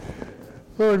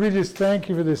Lord, we just thank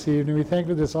you for this evening. We thank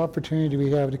you for this opportunity we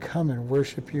have to come and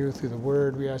worship you through the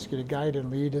word. We ask you to guide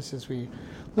and lead us as we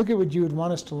look at what you would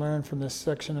want us to learn from this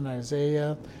section in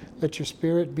Isaiah. Let your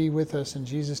spirit be with us. In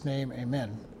Jesus' name,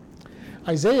 amen.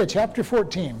 Isaiah chapter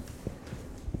 14.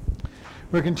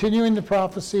 We're continuing the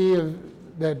prophecy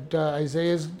that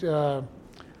Isaiah is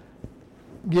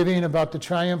giving about the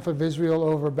triumph of Israel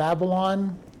over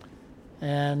Babylon.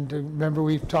 And remember,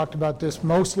 we've talked about this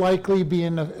most likely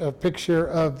being a picture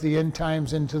of the end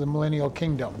times into the millennial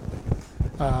kingdom.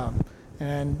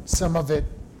 And some of it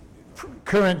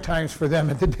current times for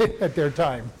them at their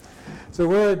time. So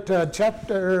we're at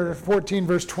chapter 14,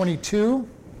 verse 22.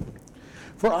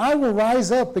 For I will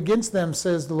rise up against them,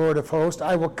 says the Lord of hosts.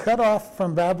 I will cut off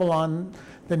from Babylon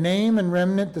the name and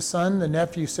remnant, the son, the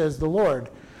nephew, says the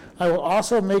Lord. I will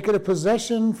also make it a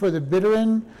possession for the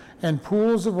bittern and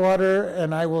pools of water,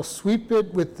 and I will sweep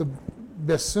it with the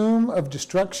besom of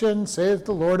destruction, saith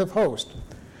the Lord of hosts.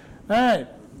 All right,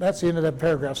 that's the end of that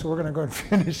paragraph, so we're going to go and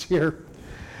finish here.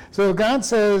 So God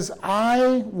says,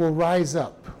 I will rise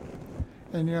up.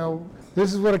 And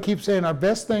this is what I keep saying. Our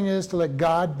best thing is to let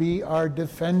God be our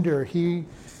defender. He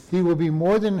will be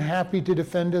more than happy to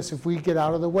defend us if we get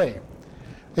out of the way.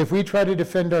 If we try to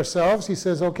defend ourselves, he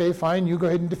says, okay, fine, you go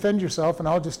ahead and defend yourself, and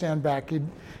I'll just stand back.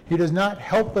 He does not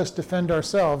help us defend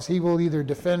ourselves. He will either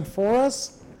defend for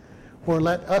us or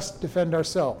let us defend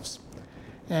ourselves.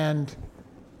 And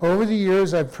over the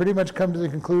years, I've pretty much come to the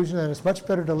conclusion that it's much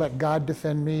better to let God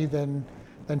defend me than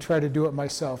try to do it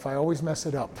myself. I always mess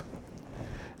it up.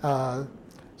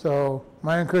 So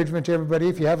my encouragement to everybody,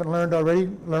 if you haven't learned already,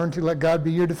 learn to let God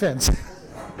be your defense.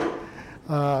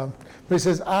 But he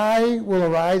says, I will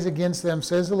arise against them,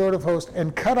 says the Lord of hosts,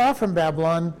 and cut off from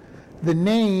Babylon the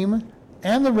name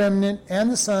and the remnant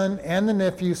and the son and the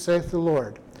nephew, saith the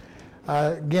Lord.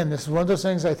 Again, this is one of those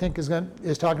things I think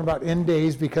is talking about end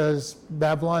days, because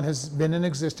Babylon has been in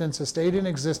existence, has stayed in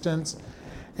existence,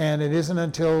 and it isn't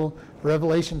until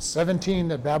Revelation 17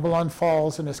 that Babylon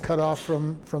falls and is cut off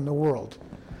from the world.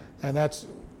 And that's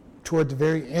toward the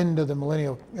very end of the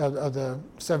millennial, of the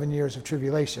 7 years of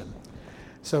tribulation.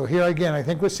 So here again, I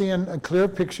think we're seeing a clear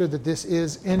picture that this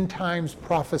is end times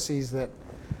prophecies that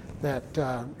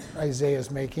Isaiah is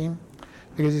making,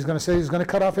 because he's going to say he's going to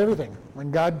cut off everything.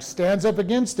 When God stands up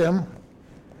against him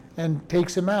and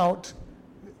takes him out,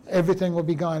 everything will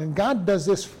be gone. And God does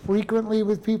this frequently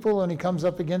with people. When he comes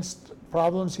up against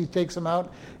problems, he takes them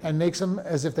out and makes them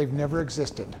as if they've never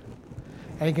existed.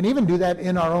 And he can even do that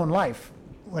in our own life.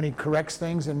 When he corrects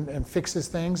things and fixes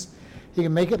things, he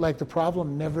can make it like the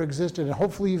problem never existed. And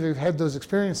hopefully you've had those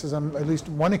experiences on at least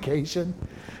one occasion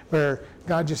where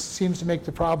God just seems to make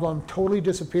the problem totally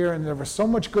disappear, and there was so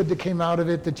much good that came out of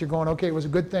it that you're going, okay, it was a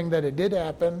good thing that it did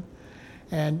happen.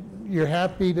 And you're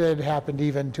happy that it happened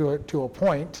even to a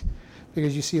point,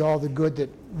 because you see all the good that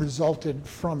resulted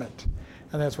from it.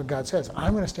 And that's what God says.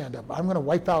 I'm going to stand up. I'm going to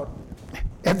wipe out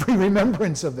every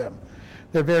remembrance of them.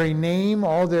 Their very name,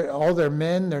 all their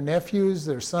men, their nephews,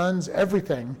 their sons,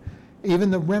 everything.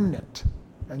 Even the remnant.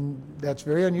 And that's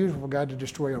very unusual for God to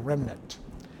destroy a remnant.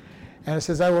 And it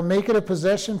says, I will make it a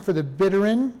possession for the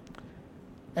bittern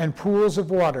and pools of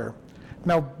water.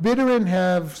 Now, bittern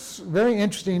very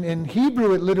interesting, in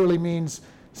Hebrew it literally means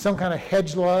some kind of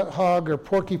hedgehog or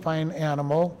porcupine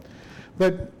animal.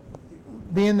 But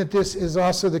being that this is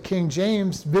also the King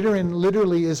James, bittern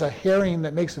literally is a herring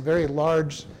that makes a very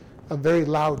loud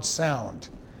sound.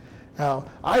 Now,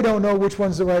 I don't know which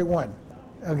one's the right one.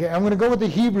 Okay, I'm going to go with the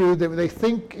Hebrew that they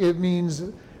think it means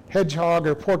hedgehog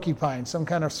or porcupine, some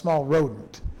kind of small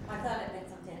rodent. I thought it meant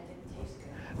something that didn't taste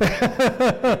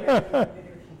good.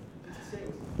 Did you say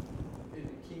in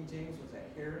King James was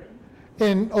a herring?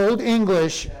 In Old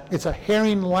English, it's a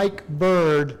herring-like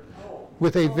bird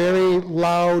with a very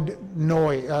loud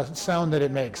noise, sound that it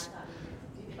makes.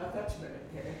 I thought you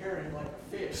meant a herring like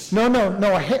a fish. No,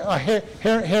 a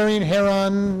herring,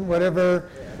 heron, whatever.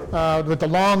 With the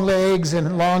long legs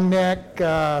and long neck,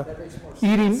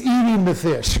 eating the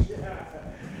fish.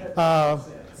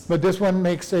 But this one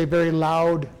makes a very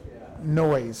loud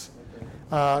noise.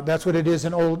 That's what it is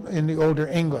in the older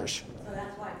English. So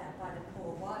that's why that by the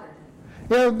pool of water.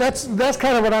 Yeah, that's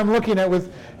kind of what I'm looking at.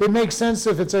 It makes sense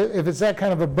if it's that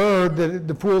kind of a bird that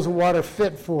the pools of water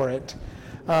fit for it.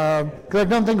 Because I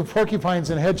don't think of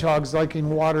porcupines and hedgehogs like in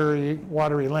watery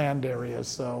land areas.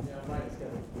 So.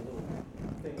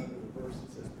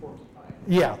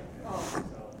 Yeah.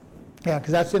 Yeah,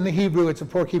 because that's in the Hebrew. It's a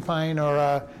porcupine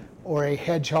or a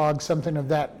hedgehog, something of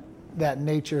that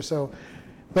nature. So,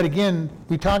 but again,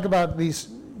 we talk about these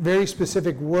very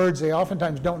specific words. They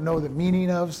oftentimes don't know the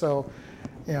meaning of. So,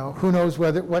 who knows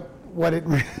what it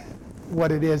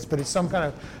what it is, but it's some kind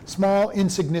of small,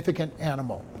 insignificant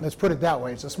animal. Let's put it that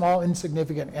way. It's a small,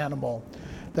 insignificant animal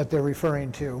that they're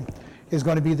referring to is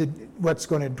going to be what's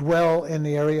going to dwell in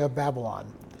the area of Babylon.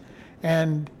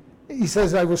 And he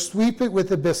says, I will sweep it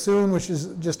with a bassoon, which is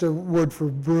just a word for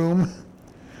broom.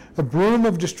 A broom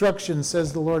of destruction,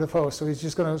 says the Lord of hosts. So he's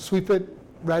just going to sweep it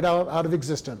right out of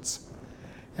existence.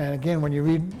 And again, when you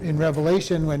read in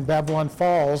Revelation, when Babylon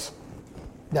falls,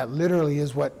 that literally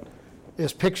is what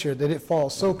is pictured, that it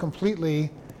falls so completely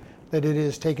that it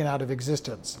is taken out of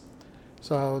existence.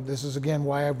 So this is again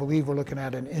why I believe we're looking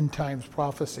at an end times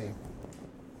prophecy.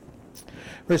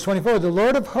 Verse 24, the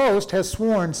Lord of hosts has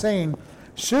sworn, saying,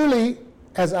 surely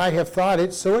as I have thought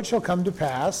it, so it shall come to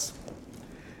pass,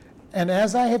 and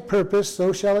as I have purposed,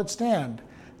 so shall it stand,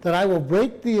 that I will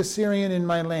break the Assyrian in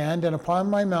my land, and upon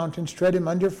my mountains tread him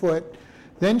underfoot.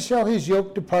 Then shall his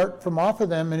yoke depart from off of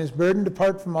them, and his burden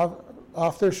depart from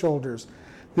off their shoulders.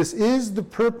 This is the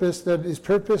purpose that is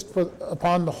purposed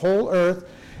upon the whole earth,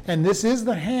 and this is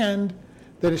the hand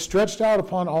that is stretched out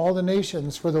upon all the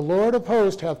nations. For the Lord of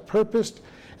hosts hath purposed,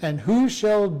 and who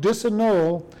shall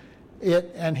disannul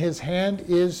it? And his hand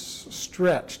is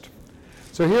stretched.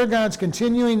 So here God's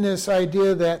continuing this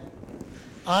idea that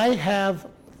I have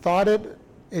thought it,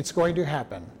 it's going to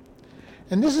happen.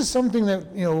 And this is something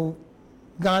that,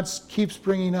 God keeps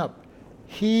bringing up.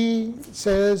 He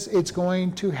says it's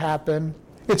going to happen.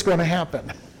 It's going to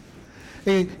happen.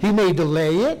 He may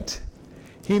delay it.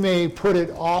 He may put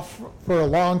it off for a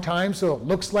long time so it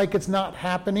looks like it's not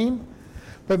happening.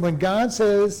 But when God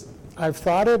says, I've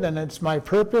thought it and it's my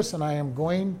purpose and I am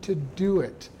going to do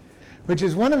it, which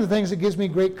is one of the things that gives me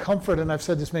great comfort, and I've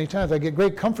said this many times, I get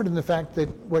great comfort in the fact that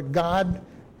what God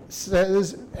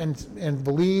says and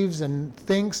believes and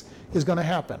thinks is going to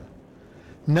happen.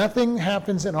 Nothing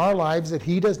happens in our lives that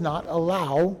he does not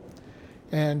allow.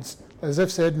 And as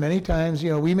I've said many times,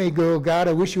 we may go, God,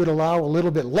 I wish you would allow a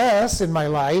little bit less in my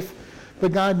life,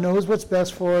 but God knows what's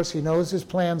best for us. He knows his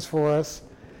plans for us.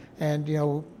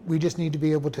 And, we just need to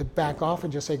be able to back off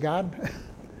and just say, God,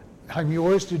 I'm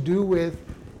yours to do with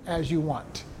as you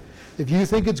want. If you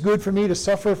think it's good for me to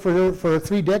suffer for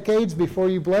 3 decades before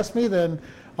you bless me, then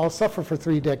I'll suffer for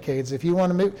 3 decades. If you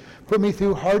want to put me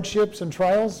through hardships and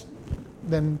trials,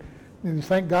 then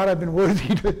thank God I've been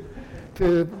worthy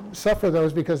to suffer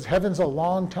those, because heaven's a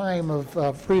long time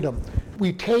of freedom.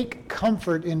 We take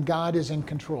comfort in God is in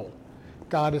control.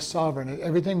 God is sovereign.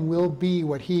 Everything will be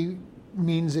what he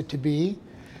means it to be.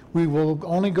 We will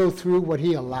only go through what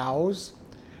he allows.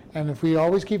 And if we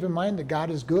always keep in mind that God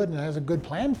is good and has a good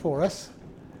plan for us,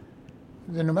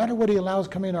 then no matter what he allows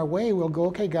coming our way, we'll go,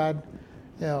 okay, God,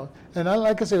 And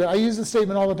like I said, I use the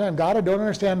statement all the time, God, I don't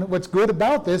understand what's good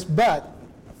about this, but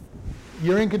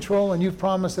you're in control and you've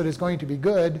promised that it's going to be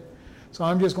good, so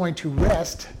I'm just going to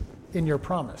rest in your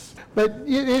promise. But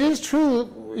it is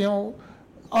true,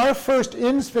 our first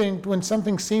instinct when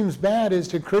something seems bad is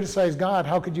to criticize God.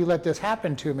 How could you let this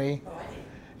happen to me?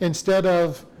 Instead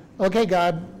of, okay,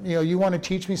 God, you want to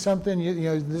teach me something.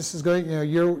 This is good.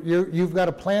 You've got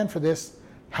a plan for this.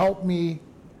 Help me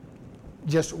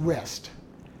just rest.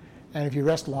 And if you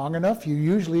rest long enough, you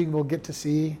usually will get to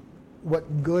see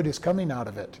what good is coming out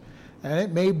of it. And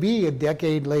it may be a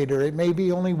decade later. It may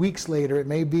be only weeks later. It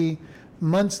may be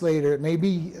months later. It may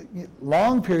be a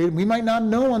long period. We might not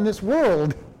know in this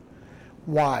world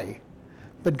why.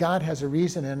 But God has a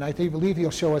reason, and I believe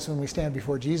he'll show us when we stand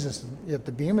before Jesus at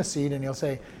the Bema seat, and he'll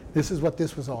say, this is what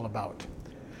this was all about.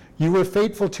 You were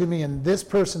faithful to me, and this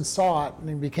person saw it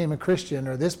and became a Christian,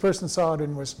 or this person saw it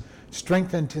and was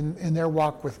strengthened in their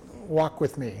walk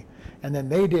with me. And then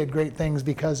they did great things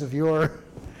because of your,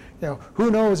 who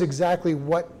knows exactly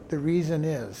what the reason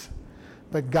is,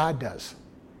 but God does.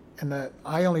 And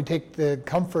I only take the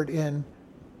comfort in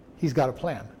he's got a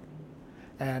plan.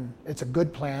 And it's a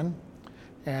good plan.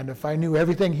 And if I knew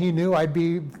everything he knew, I'd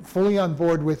be fully on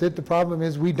board with it. The problem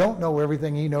is we don't know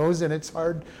everything he knows, and it's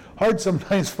hard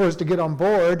sometimes for us to get on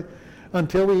board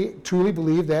until we truly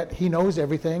believe that he knows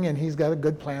everything and he's got a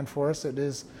good plan for us. It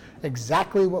is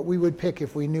exactly what we would pick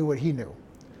if we knew what he knew.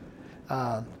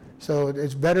 So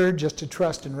it's better just to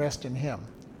trust and rest in him.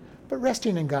 But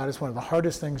resting in God is one of the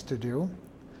hardest things to do.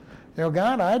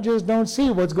 God, I just don't see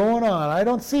what's going on. I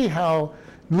don't see how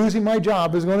losing my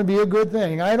job is going to be a good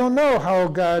thing. I don't know how,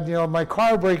 God, my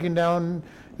car breaking down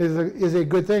is a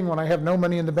good thing when I have no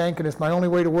money in the bank and it's my only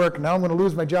way to work. And now I'm going to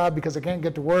lose my job because I can't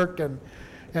get to work. And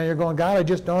you're going, God, I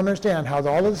just don't understand how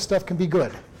all of this stuff can be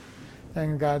good.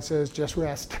 And God says, just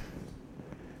rest.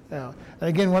 And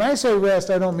again, when I say rest,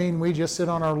 I don't mean we just sit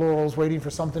on our laurels waiting for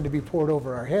something to be poured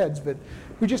over our heads, but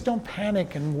we just don't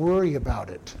panic and worry about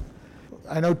it.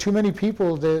 I know too many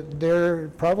people that they're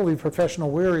probably professional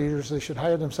warriors. They should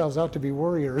hire themselves out to be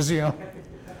warriors,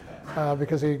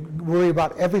 because they worry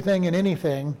about everything and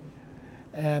anything,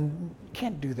 and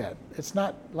can't do that. It's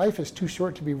not. Life is too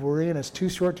short to be worrying. It's too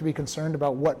short to be concerned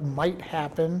about what might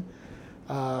happen,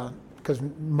 because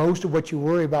most of what you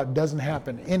worry about doesn't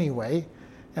happen anyway.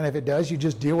 And if it does, you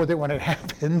just deal with it when it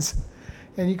happens.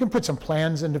 And you can put some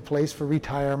plans into place for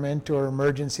retirement or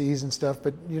emergencies and stuff,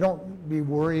 but you don't be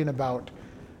worrying about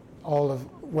all of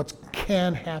what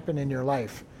can happen in your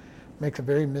life. Makes a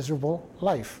very miserable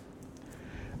life.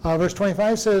 Verse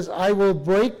 25 says, I will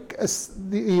break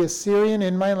the Assyrian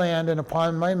in my land, and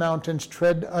upon my mountains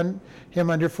tread him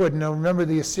underfoot. Now remember,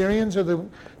 the Assyrians are the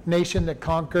nation that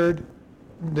conquered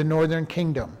the northern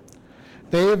kingdom.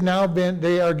 They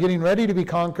are getting ready to be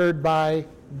conquered by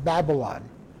Babylon.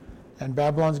 And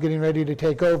Babylon's getting ready to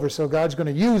take over. So God's going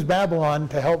to use Babylon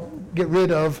to help get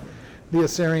rid of the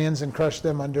Assyrians and crush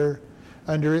them under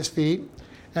his feet.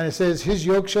 And it says, his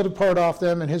yoke shall depart off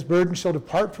them, and his burden shall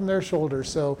depart from their shoulders.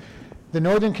 So the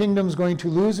northern kingdom is going to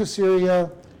lose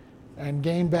Assyria and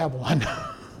gain Babylon,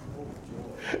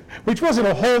 which wasn't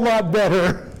a whole lot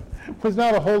better. Was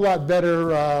not a whole lot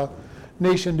better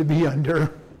nation to be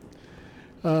under.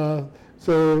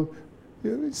 So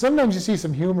sometimes you see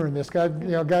some humor in this.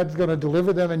 God's going to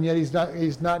deliver them, and yet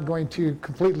He's not going to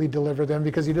completely deliver them,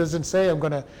 because He doesn't say, I'm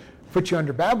going to put you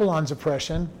under Babylon's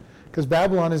oppression, because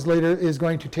Babylon is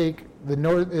going to take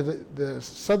the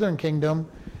southern kingdom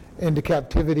into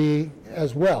captivity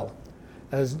as well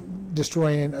as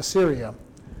destroying Assyria.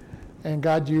 And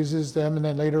God uses them, and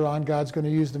then later on God's going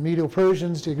to use the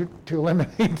Medo-Persians to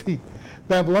eliminate the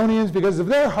Babylonians because of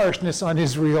their harshness on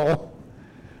Israel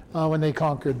when they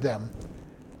conquered them.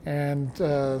 And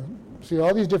see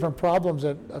all these different problems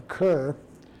that occur.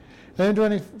 And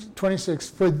then 26,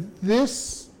 for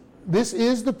this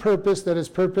is the purpose that is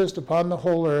purposed upon the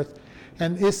whole earth,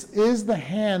 and this is the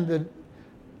hand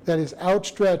that is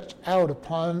outstretched out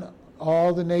upon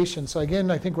all the nations. So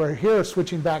again, I think we're here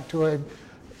switching back to an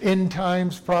end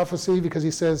times prophecy, because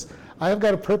he says, I have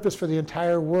got a purpose for the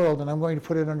entire world, and I'm going to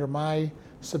put it under my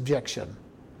subjection.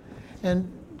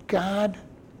 And God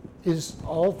is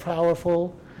all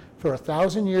powerful. For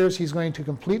 1,000 years, he's going to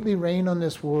completely reign on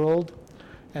this world,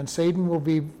 and Satan will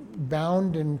be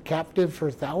bound and captive for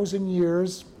 1,000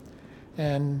 years,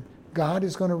 and God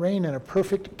is going to reign in a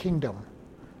perfect kingdom,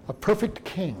 a perfect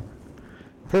king,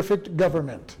 perfect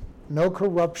government, no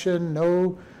corruption,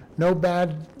 no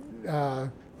bad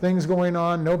things going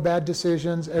on, no bad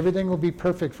decisions. Everything will be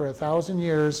perfect for 1,000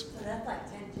 years. So that's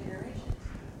like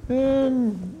 10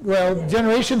 generations.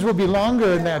 Generations will be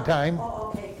longer in that time.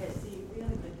 Oh, okay, because see, we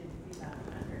only lived to be about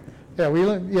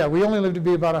 100. We only lived to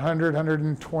be about 100,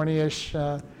 120-ish.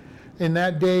 In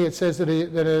that day, it says that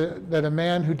a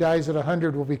man who dies at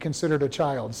 100 will be considered a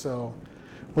child. So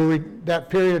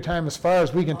that period of time, as far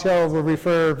as we can tell, will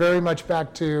refer very much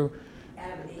back to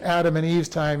Adam and Eve's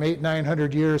time,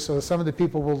 800-900 years. So some of the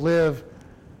people will live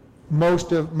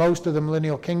most of the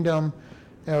millennial kingdom,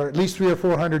 or at least 300 or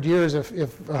 400 years. If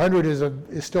 100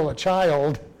 is still a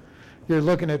child, you're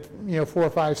looking at 400 or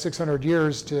 500, 600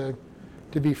 years to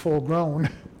be full grown.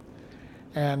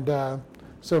 And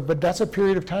but that's a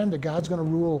period of time that God's going to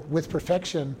rule with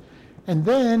perfection. And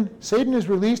then Satan is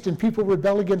released and people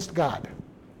rebel against God.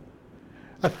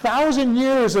 1,000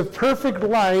 years of perfect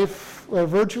life, or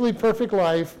virtually perfect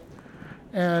life,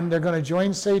 and they're going to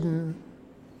join Satan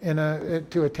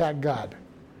to attack God.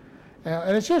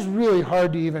 And it's just really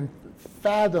hard to even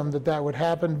fathom that would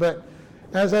happen. But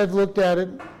as I've looked at it,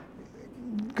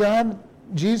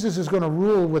 Jesus is going to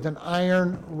rule with an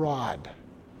iron rod,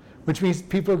 which means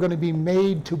people are going to be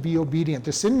made to be obedient.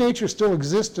 The sin nature still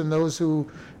exists in those who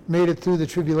made it through the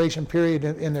tribulation period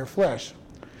in their flesh.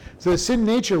 So the sin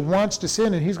nature wants to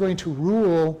sin, and he's going to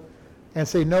rule and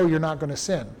say, no, you're not going to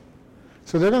sin.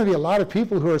 So there are going to be a lot of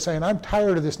people who are saying, I'm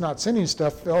tired of this not sinning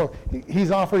stuff. Oh,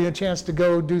 he's offering a chance to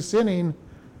go do sinning,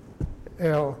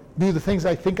 do the things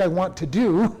I think I want to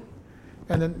do.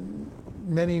 And then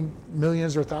many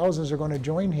millions or thousands are going to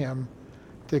join him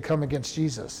to come against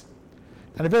Jesus.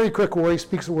 And a very quick war, he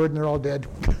speaks a word and they're all dead.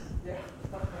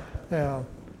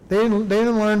 They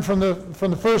didn't learn from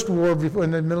the first war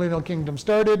when the millennial kingdom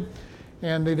started,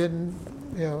 and they didn't,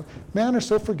 man are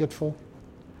so forgetful.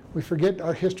 We forget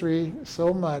our history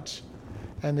so much.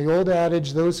 And the old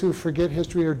adage, those who forget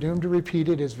history are doomed to repeat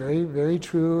it, is very, very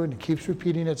true, and it keeps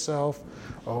repeating itself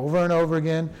over and over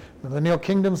again. The millennial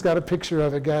kingdom's got a picture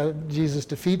of it. Jesus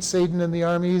defeats Satan and the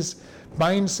armies,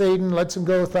 binds Satan, lets him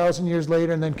go 1,000 years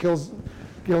later, and then kills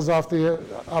off the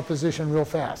opposition real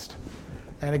fast.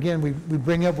 And again, we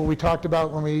bring up what we talked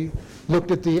about when we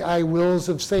looked at the I wills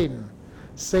of Satan.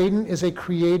 Satan is a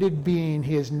created being.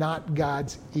 He is not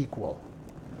God's equal.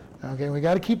 Okay, we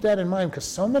got to keep that in mind, because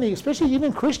so many, especially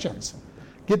even Christians,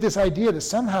 get this idea that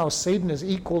somehow Satan is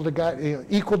equal to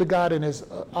God and is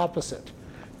opposite.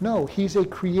 No, he's a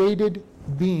created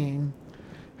being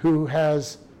who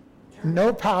has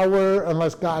no power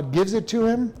unless God gives it to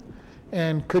him,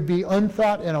 and could be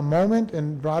unthought in a moment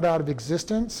and brought out of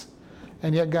existence.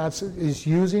 And yet God is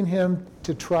using him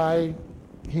to try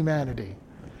humanity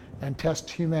and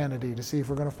test humanity to see if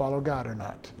we're going to follow God or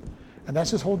not. And that's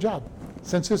his whole job.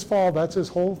 Since his fall, that's his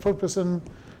whole purpose of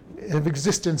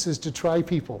existence, is to try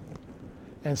people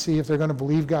and see if they're going to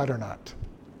believe God or not.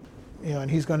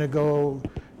 And he's going to go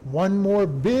one more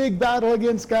big battle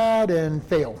against God and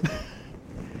fail.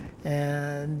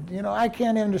 And I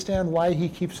can't understand why he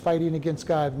keeps fighting against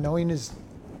God, knowing his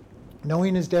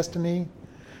destiny,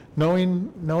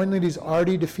 knowing that he's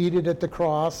already defeated at the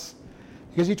cross,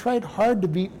 because he tried hard to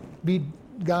beat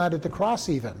God at the cross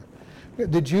even.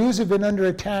 The Jews have been under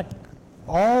attack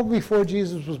all before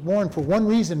Jesus was born for one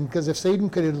reason, because if Satan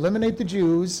could eliminate the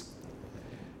Jews,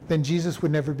 then Jesus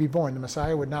would never be born. The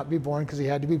Messiah would not be born, because he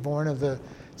had to be born of the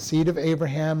seed of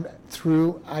Abraham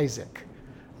through Isaac.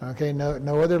 Okay,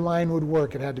 no other line would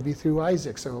work. It had to be through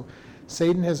Isaac. So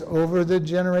Satan has, over the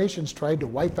generations, tried to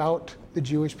wipe out the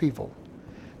Jewish people.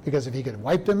 Because if he could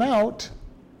wipe them out,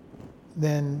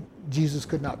 then Jesus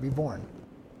could not be born.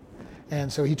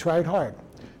 And so he tried hard.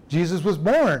 Jesus was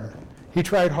born. He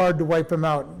tried hard to wipe him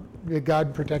out.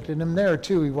 God protected him there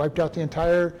too. He wiped out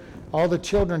all the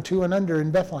children 2 and under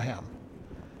in Bethlehem.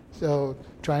 So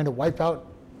trying to wipe out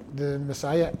the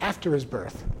Messiah after his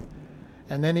birth.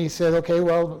 And then he said, okay,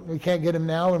 well, we can't get him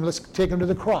now, and let's take him to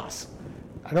the cross.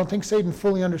 I don't think Satan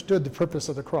fully understood the purpose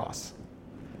of the cross.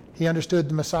 He understood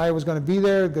the Messiah was going to be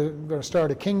there, going to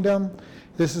start a kingdom.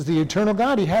 This is the eternal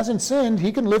God. He hasn't sinned.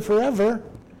 He can live forever.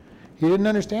 He didn't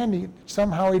understand.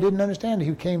 Somehow he didn't understand.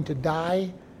 He came to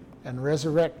die and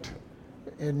resurrect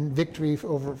in victory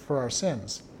for our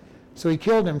sins. So he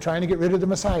killed him, trying to get rid of the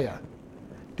Messiah,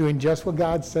 doing just what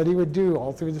God said he would do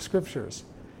all through the scriptures.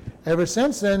 Ever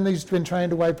since then, he's been trying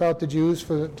to wipe out the Jews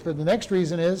for the next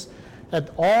reason is that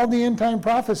all the end time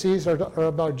prophecies are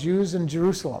about Jews in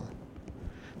Jerusalem.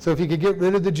 So if he could get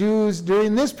rid of the Jews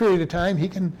during this period of time, he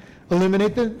can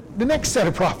eliminate the next set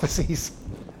of prophecies.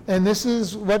 And this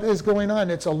is what is going on.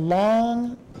 It's a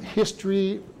long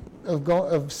history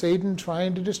of Satan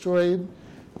trying to destroy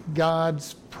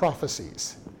God's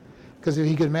prophecies. Because if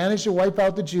he could manage to wipe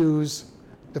out the Jews,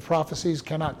 the prophecies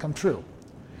cannot come true.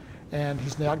 And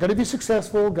he's not going to be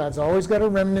successful. God's always got a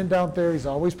remnant out there. He's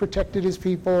always protected his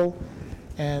people.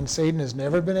 And Satan has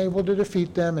never been able to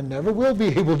defeat them and never will be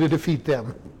able to defeat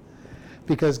them,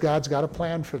 because God's got a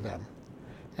plan for them.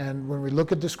 And when we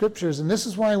look at the scriptures, and this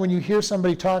is why when you hear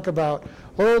somebody talk about,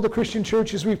 the Christian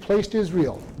church has replaced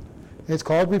Israel. It's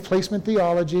called replacement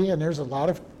theology, and there's a lot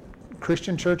of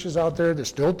Christian churches out there that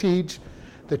still teach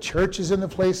the church is in the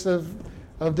place of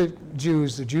the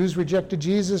Jews. The Jews rejected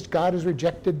Jesus, God has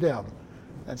rejected them.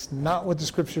 That's not what the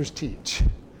scriptures teach.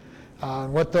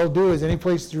 What they'll do is any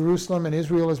place Jerusalem and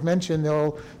Israel is mentioned,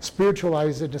 they'll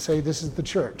spiritualize it to say this is the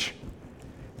church.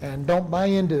 And don't buy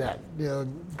into that,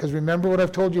 because remember what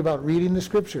I've told you about reading the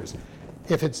scriptures.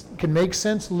 If it can make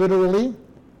sense literally,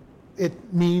 it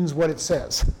means what it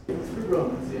says. Through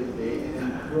Romans the other day,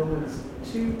 and Romans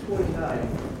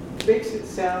 2:29 makes it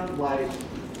sound like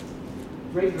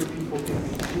regular people can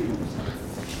be Jews.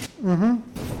 Mm-hmm.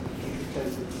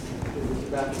 Because it was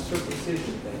about the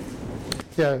circumcision thing.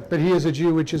 Yeah, but he is a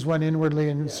Jew, which is one inwardly,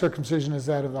 and circumcision is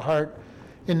that of the heart,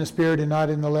 in the spirit and not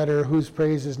in the letter, whose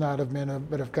praise is not of men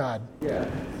but of God. Yeah,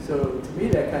 so to me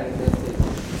that kind of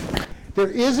thing. There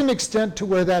is an extent to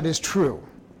where that is true.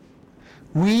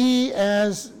 We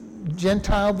as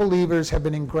Gentile believers have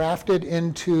been engrafted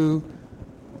into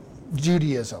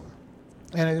Judaism.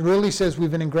 And it really says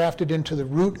we've been engrafted into the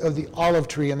root of the olive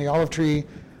tree, and the olive tree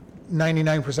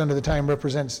 99% of the time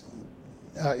represents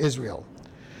Israel.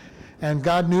 And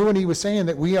God knew when he was saying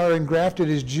that we are engrafted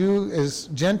as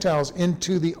Gentiles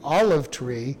into the olive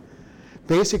tree.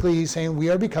 Basically, he's saying we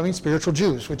are becoming spiritual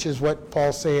Jews, which is what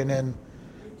Paul's saying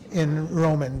in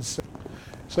Romans.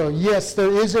 So yes, there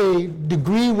is a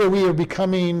degree where we are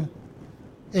becoming,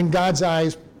 in God's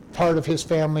eyes, part of his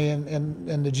family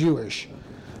and the Jewish.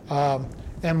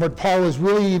 And what Paul is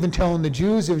really even telling the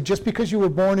Jews, if just because you were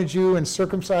born a Jew and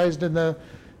circumcised on the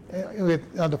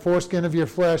foreskin of your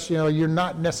flesh, you're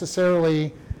not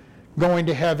necessarily going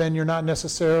to heaven. You're not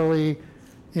necessarily,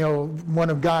 one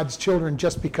of God's children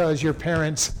just because your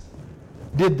parents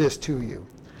did this to you.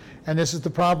 And this is the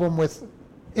problem with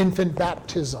infant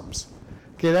baptisms.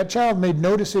 Okay, that child made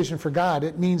no decision for God.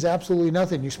 It means absolutely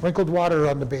nothing. You sprinkled water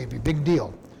on the baby, big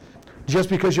deal. Just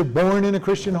because you're born in a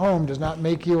Christian home does not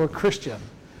make you a Christian.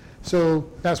 So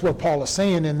that's what Paul is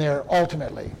saying in there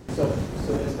ultimately. So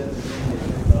this doesn't mean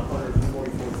it's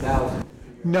 144,000.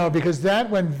 No, because that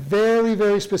one very,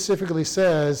 very specifically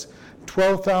says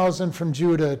 12,000 from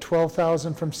Judah,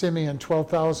 12,000 from Simeon,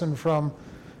 12,000 from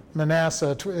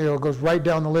Manasseh. It goes right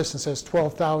down the list and says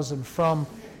 12,000 from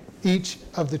each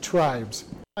of the tribes.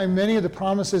 Many of the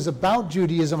promises about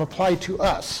Judaism apply to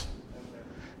us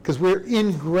because we're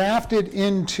engrafted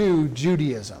into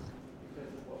Judaism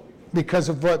because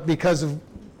of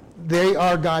they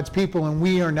are God's people and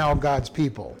we are now God's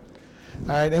people. All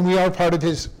right, and we are part of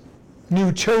his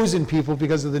new chosen people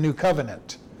because of the new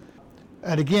covenant.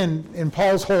 And again, in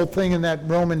Paul's whole thing in that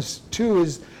Romans 2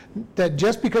 is that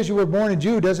just because you were born a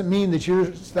Jew doesn't mean that you're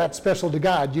that special to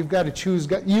God. You've got to choose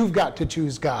God. You've got to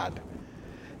choose God.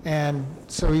 And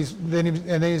so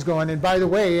then he's going, and by the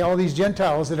way, all these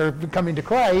Gentiles that are coming to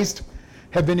Christ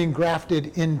have been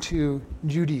engrafted into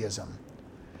Judaism.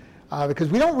 Because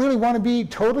we don't really want to be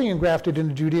totally engrafted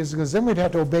into Judaism because then we'd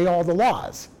have to obey all the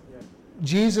laws. Yeah.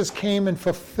 Jesus came and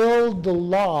fulfilled the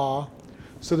law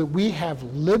so that we have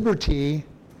liberty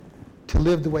to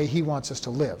live the way he wants us to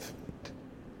live.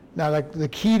 Now, the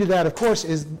key to that, of course,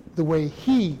 is the way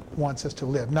he wants us to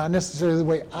live, not necessarily the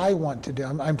way I want to do.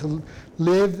 I'm to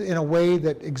live in a way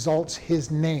that exalts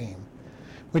his name,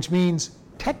 which means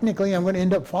technically I'm going to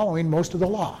end up following most of the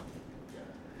law.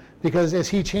 Because as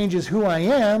he changes who I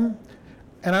am,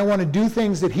 and I want to do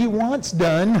things that he wants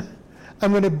done,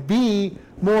 I'm going to be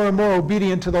more and more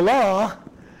obedient to the law,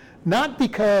 not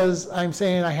because I'm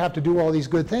saying I have to do all these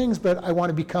good things, but I want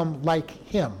to become like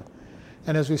him.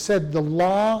 And as we said, the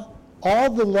law, all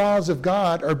the laws of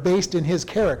God are based in his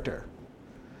character.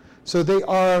 So they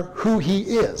are who he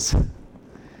is.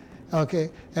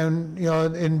 Okay, and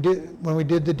when we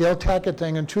did the Dale Tackett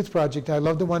thing on Truth Project, I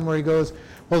love the one where he goes,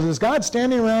 well, there's God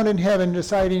standing around in heaven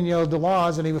deciding, the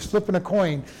laws, and he was flipping a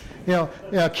coin. You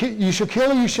shall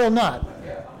kill or you shall not.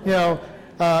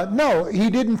 No,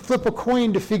 he didn't flip a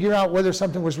coin to figure out whether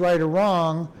something was right or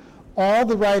wrong. All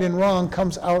the right and wrong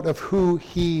comes out of who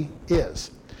he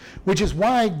is, which is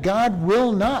why God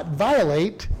will not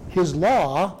violate his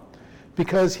law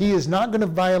because he is not going to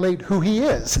violate who he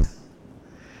is.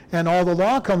 And all the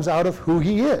law comes out of who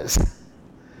he is.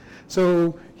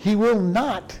 So he will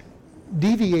not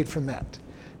deviate from that.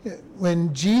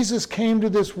 When Jesus came to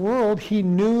this world, he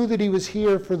knew that he was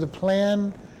here for the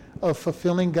plan of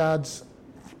fulfilling God's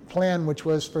plan, which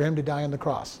was for him to die on the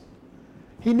cross.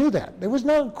 He knew that. There was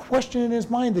no question in his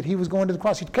mind that he was going to the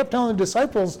cross. He kept telling the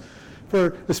disciples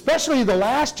for especially the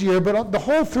last year, but the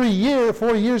whole 4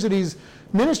 years that he's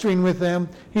ministering with them,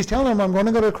 he's telling them, I'm going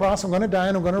to go to the cross, I'm going to die,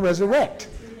 and I'm going to resurrect.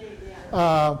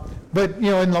 But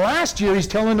in the last year, he's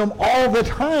telling them all the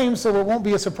time, so it won't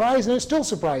be a surprise, and it still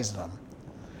surprised them.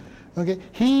 Okay,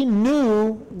 he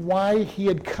knew why he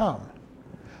had come.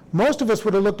 Most of us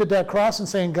would have looked at that cross and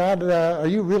saying, God, are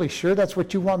you really sure that's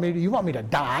what you want me to do? You want me to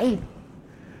die?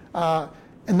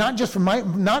 And not just for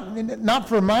not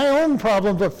for my own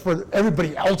problem, but for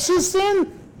everybody else's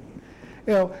sin?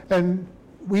 And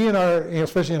we in our,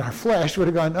 especially in our flesh, would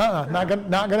have gone, not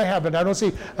going to happen. I don't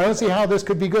see how this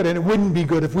could be good, and it wouldn't be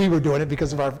good if we were doing it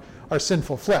because of our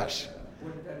sinful flesh.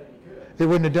 It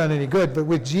wouldn't have done any good. But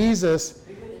with Jesus,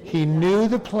 he knew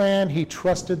the plan. He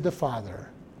trusted the Father,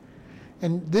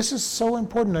 and this is so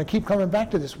important. I keep coming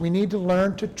back to this. We need to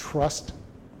learn to trust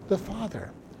the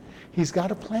Father. He's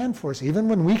got a plan for us, even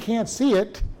when we can't see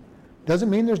it. Doesn't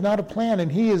mean there's not a plan,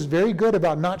 and he is very good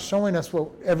about not showing us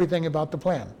everything about the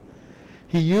plan.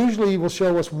 He usually will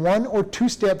show us 1 or 2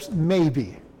 steps,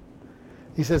 maybe.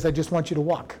 He says, I just want you to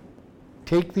walk.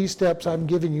 Take these steps I'm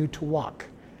giving you to walk.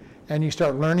 And you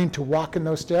start learning to walk in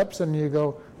those steps, and you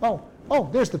go, oh,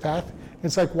 there's the path.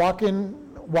 It's like walking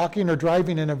or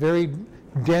driving in a very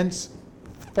dense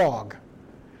fog.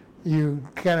 You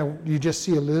just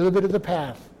see a little bit of the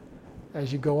path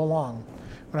as you go along.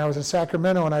 When I was in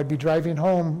Sacramento and I'd be driving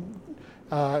home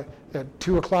at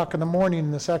 2 o'clock in the morning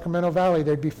in the Sacramento Valley,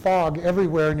 there'd be fog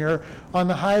everywhere, and you're on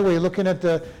the highway looking at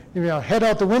head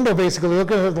out the window basically,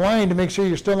 looking at the line to make sure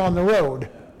you're still on the road,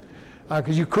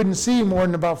 because you couldn't see more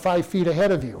than about 5 feet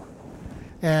ahead of you.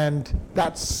 And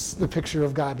that's the picture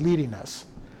of God leading us.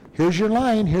 Here's your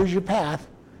line, here's your path.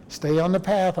 Stay on the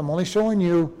path, I'm only showing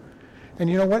you. And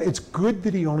you know what? It's good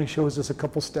that he only shows us a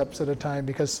couple steps at a time,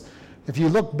 because if you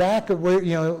look back at where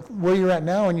you're at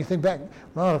now and you think back,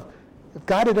 well, if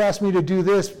God had asked me to do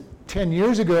this 10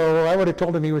 years ago, I would have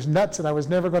told him he was nuts and I was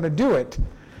never going to do it.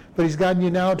 but he's gotten you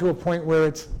now to a point where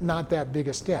it's not that big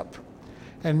a step.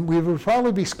 And we would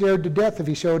probably be scared to death if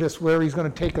he showed us where he's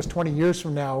going to take us 20 years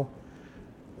from now.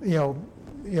 Okay,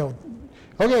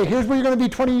 here's where you're going to be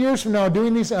 20 years from now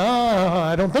doing these.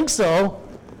 I don't think so.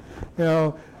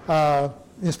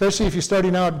 Especially if you're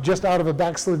starting out just out of a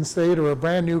backslidden state or a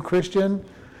brand new Christian.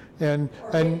 And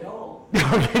getting old.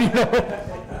 getting old.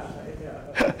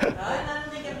 I don't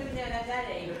think I'm doing that at that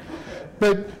age.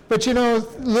 But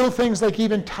little things like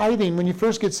even tithing, when you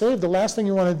first get saved, the last thing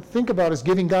you want to think about is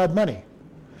giving God money.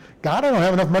 God, I don't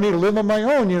have enough money to live on my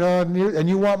own, and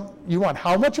you want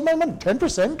how much of my money?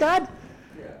 10%, God?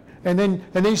 Yeah. And then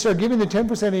you start giving the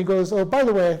 10%, and he goes, oh, by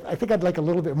the way, I think I'd like a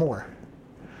little bit more.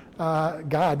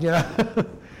 God,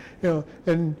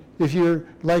 and if you're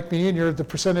like me and you're the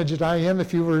percentage that I am,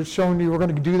 if you were shown you were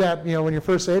going to do that, when you're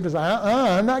first saved, it's like,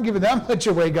 I'm not giving that much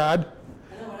away, God.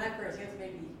 I know when I first hit,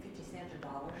 maybe 50 cents a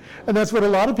dollar. And that's what a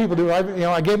lot of people do.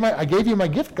 I gave you my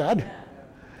gift, God.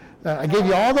 I gave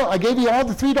you all the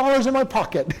 $3 in my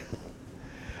pocket.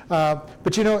 But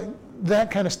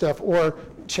that kind of stuff, or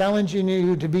challenging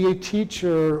you to be a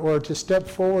teacher or to step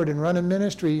forward and run a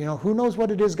ministry. Who knows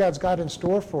what it is God's got in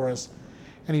store for us,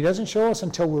 and He doesn't show us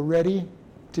until we're ready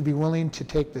to be willing to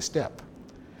take the step.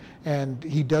 And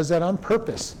He does that on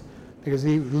purpose, because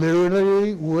He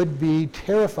literally would be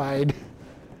terrified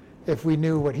if we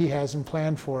knew what He has in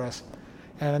plan for us.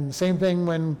 And the same thing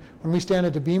when we stand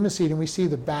at the Bema seat and we see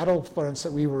the battle fronts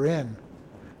that we were in.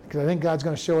 Because I think God's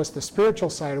going to show us the spiritual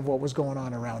side of what was going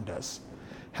on around us.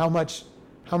 How much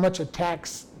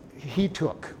attacks He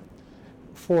took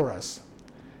for us.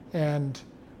 And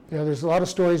there's a lot of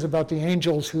stories about the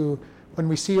angels who, when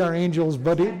we see our angels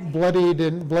bloodied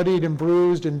and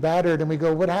bruised and battered, and we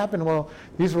go, what happened? Well,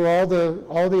 these were all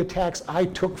the attacks I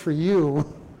took for you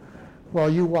while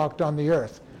you walked on the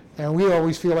earth. And we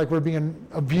always feel like we're being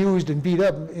abused and beat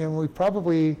up, and we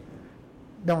probably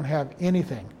don't have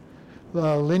anything.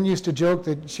 Lynn used to joke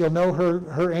that she'll know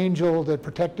her angel that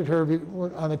protected her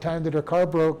on the time that her car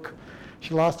broke.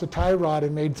 She lost a tie rod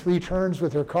and made 3 turns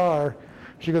with her car.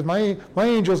 She goes, my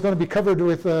angel's going to be covered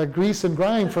with grease and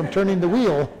grime from turning the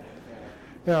wheel.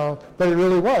 But it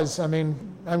really was. I mean,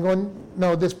 I'm going,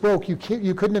 no, this broke. You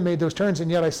couldn't have made those turns,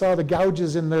 and yet I saw the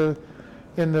gouges in the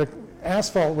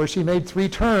asphalt where she made 3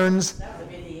 turns. That would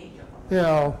have been the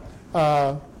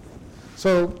angel.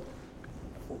 So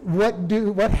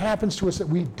what happens to us that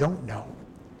we don't know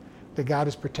that God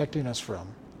is protecting us from?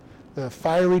 The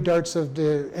fiery darts of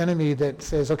the enemy that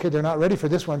says, okay, they're not ready for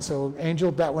this one, so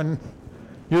angel, that one,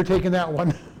 you're taking that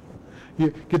one.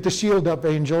 You get the shield up,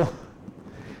 angel.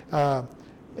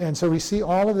 And so we see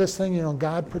all of this thing,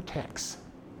 God protects.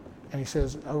 And He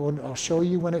says, I'll show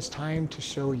you when it's time to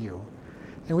show you.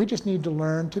 And we just need to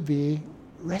learn to be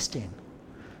resting.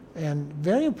 And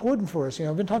very important for us.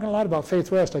 I've been talking a lot about faith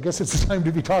rest. I guess it's time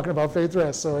to be talking about faith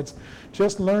rest. So it's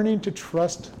just learning to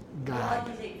trust God. I like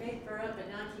to say faith for up, but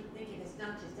not keep thinking it's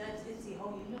not just us, it's the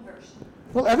whole universe.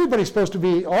 Well, everybody's supposed to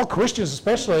be, all Christians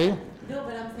especially. No,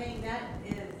 but I'm saying that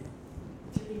is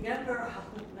to remember how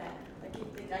that. I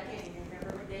keep thinking, I can't even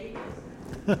remember what day it is.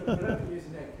 But I'm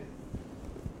using that because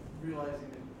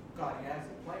realizing that God has a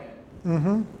plan.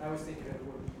 Mm-hmm. I was thinking of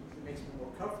what makes me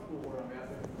more comfortable where I'm at,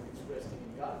 but it's resting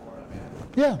in God where I'm at.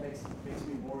 Yeah. Makes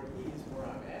me more at ease where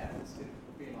I'm at instead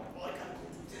of being like, well, I got to do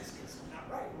this because I'm not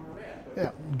right where I'm at. But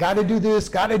Yeah, got to do this,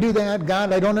 got to do that.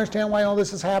 God, I don't understand why all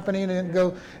this is happening. And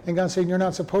God saying, you're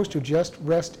not supposed to. Just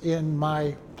rest in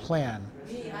my plan.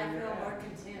 Me, I feel more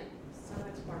content, so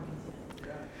much more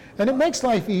content. And it makes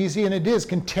life easy, and it is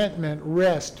contentment,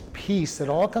 rest, peace. It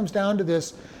all comes down to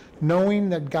this, knowing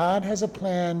that God has a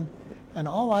plan, and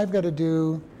all I've got to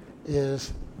do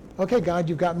is, okay, God,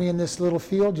 you've got me in this little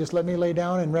field. Just let me lay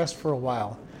down and rest for a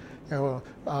while.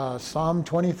 Psalm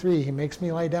 23, He makes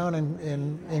me lie down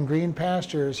in green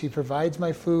pastures. He provides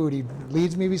my food. He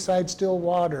leads me beside still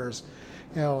waters.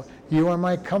 You are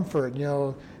my comfort.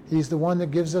 He's the one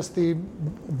that gives us the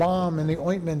balm and the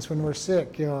ointments when we're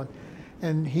sick.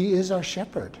 And He is our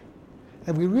shepherd.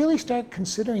 And we really start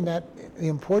considering that, the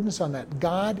importance on that.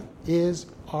 God is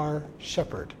our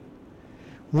shepherd.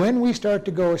 When we start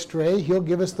to go astray, He'll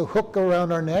give us the hook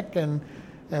around our neck and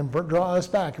draw us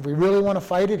back. If we really want to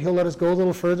fight it, He'll let us go a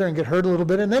little further and get hurt a little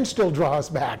bit and then still draw us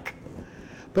back.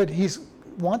 But He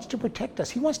wants to protect us.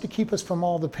 He wants to keep us from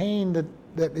all the pain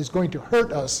that is going to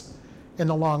hurt us in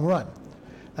the long run.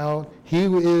 Now, He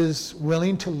is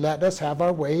willing to let us have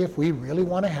our way. If we really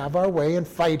want to have our way and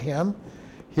fight Him,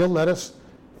 He'll let us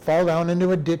fall down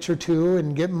into a ditch or two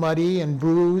and get muddy and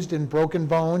bruised and broken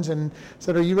bones and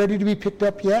said, are you ready to be picked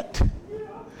up yet?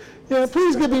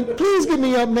 Please give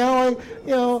me up now.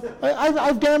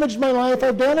 I've damaged my life.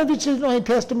 I've damaged my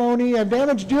testimony. I've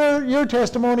damaged your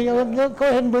testimony. Go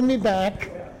ahead and bring me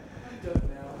back.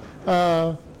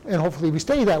 And hopefully we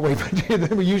stay that way, but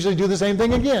then we usually do the same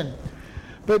thing again.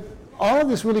 But all of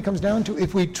this really comes down to,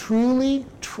 if we truly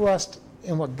trust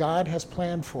in what God has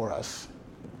planned for us,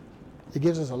 it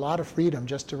gives us a lot of freedom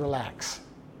just to relax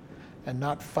and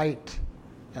not fight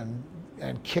and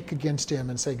kick against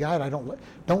him and say, God, I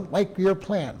don't like your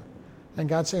plan. And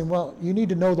God's saying, well, you need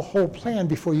to know the whole plan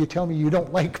before you tell me you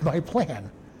don't like my plan.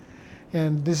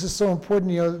 And this is so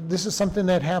important. This is something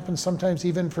that happens sometimes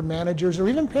even for managers or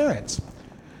even parents.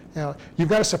 You've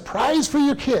got a surprise for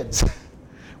your kids.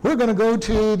 We're going to go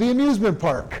to the amusement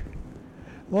park.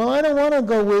 Well, I don't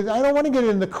want to get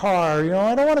in the car.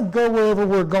 I don't want to go wherever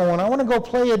we're going. I want to go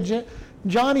play at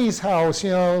Johnny's house.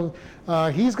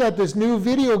 He's got this new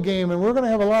video game, and we're going to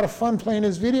have a lot of fun playing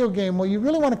his video game. Well, you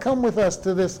really want to come with us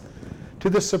to this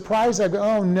surprise? I go,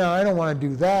 oh no, I don't want to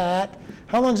do that.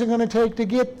 How long is it going to take to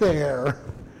get there?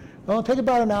 Well, it'll take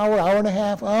about an hour and a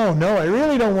half. Oh no, I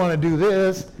really don't want to do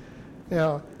this.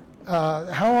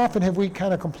 How often have we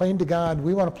kind of complained to God,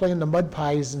 we want to play in the mud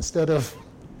pies instead of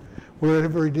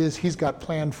wherever it is he's got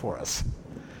planned for us.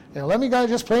 Let me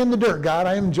just play in the dirt, God.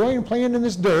 I am enjoying playing in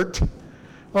this dirt.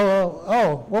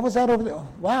 Oh, what was that over there?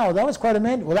 Wow, that was quite a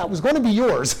man. Well, that was going to be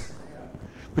yours,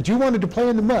 but you wanted to play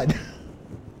in the mud.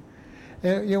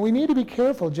 And, we need to be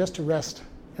careful just to rest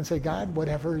and say, God,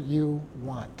 whatever you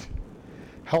want,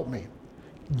 help me,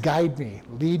 guide me,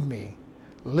 lead me,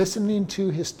 listening to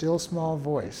his still small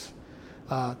voice.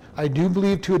 I do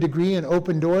believe to a degree in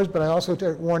open doors, but I also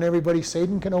warn everybody,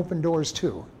 Satan can open doors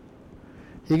too.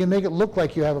 He can make it look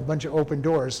like you have a bunch of open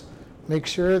doors. Make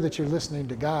sure that you're listening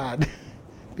to God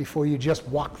before you just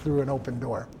walk through an open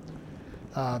door.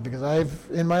 Because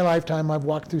in my lifetime, I've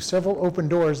walked through several open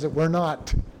doors that were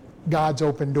not God's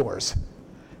open doors.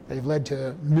 They've led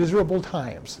to miserable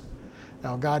times.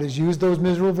 Now, God has used those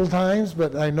miserable times,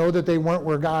 but I know that they weren't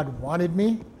where God wanted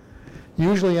me.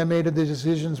 Usually I made the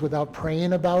decisions without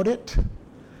praying about it.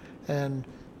 And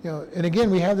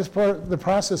again, we have the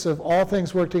process of all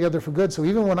things work together for good. So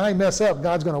even when I mess up,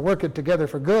 God's going to work it together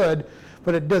for good,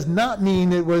 but it does not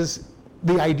mean it was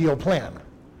the ideal plan.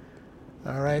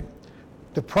 All right?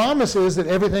 The promise is that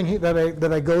everything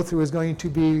that I go through is going to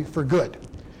be for good.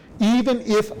 Even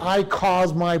if I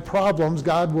cause my problems,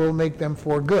 God will make them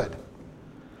for good.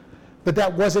 But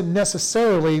that wasn't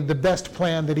necessarily the best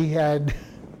plan that he had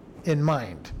in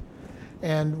mind.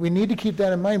 And we need to keep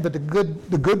that in mind, but the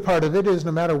good part of it is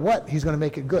no matter what, he's going to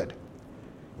make it good.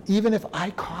 Even if I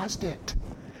caused it.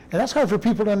 And that's hard for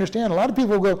people to understand. A lot of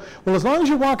people go, well, as long as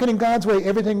you're walking in God's way,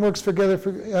 everything works together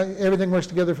for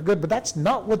good. But that's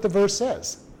not what the verse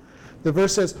says. The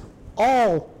verse says,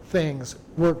 all things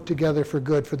work together for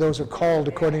good for those who are called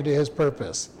according to his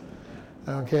purpose.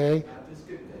 Okay?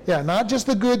 Yeah, not just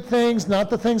the good things, not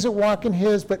the things that walk in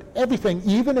his, but everything.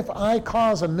 Even if I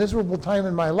cause a miserable time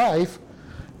in my life,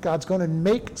 God's going to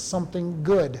make something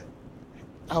good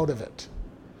out of it.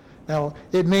 Now,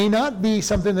 it may not be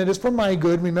something that is for my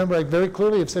good. Remember, I very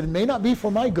clearly have said it may not be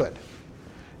for my good.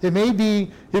 It might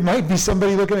be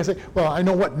somebody looking and say, well, I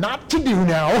know what not to do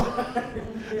now.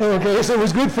 Okay, so it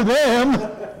was good for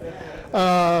them.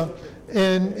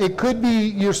 And it could be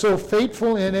you're so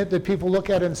faithful in it that people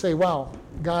look at it and say, wow,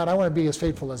 God, I want to be as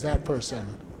faithful as that person.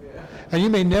 And you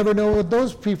may never know what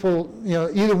those people,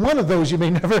 either one of those, you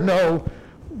may never know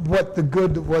what the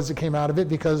good was that came out of it,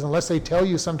 because unless they tell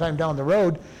you sometime down the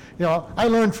road, I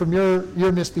learned from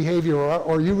your misbehavior,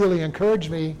 or you really encouraged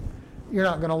me, you're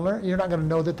not going to learn. You're not going to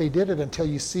know that they did it until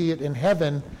you see it in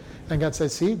heaven, and God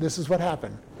says, "See, this is what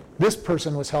happened. This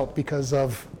person was helped because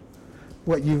of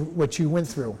what you went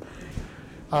through."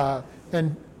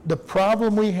 And the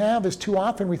problem we have is too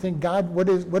often we think, God,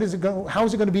 how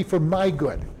is it going to be for my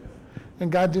good?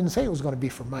 And God didn't say it was going to be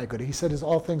for my good. He said,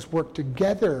 all things work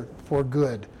together for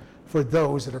good for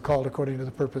those that are called according to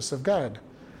the purpose of God.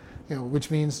 Which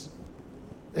means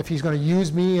if he's going to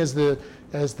use me as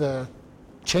the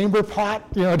chamber pot,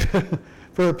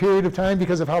 for a period of time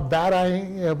because of how bad I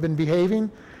have been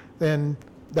behaving, then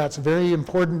that's a very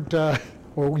important,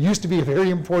 or used to be a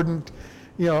very important,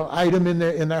 item in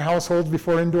their households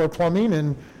before indoor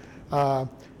plumbing,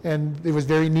 and it was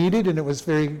very needed and it was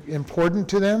very important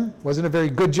to them. Wasn't a very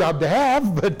good job to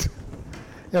have, but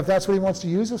if that's what he wants to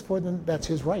use us for, then that's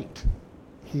his right.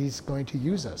 He's going to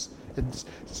use us,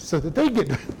 so that they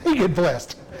get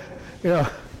blessed,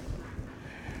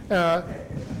 But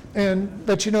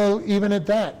even at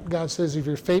that, God says, if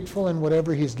you're faithful in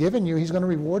whatever he's given you, he's going to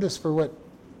reward us for what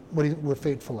we're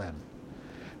faithful in.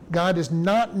 God is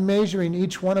not measuring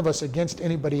each one of us against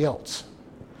anybody else.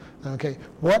 Okay,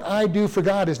 what I do for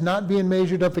God is not being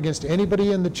measured up against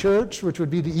anybody in the church, which would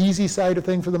be the easy side of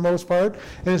things for the most part,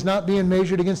 and it's not being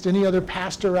measured against any other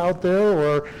pastor out there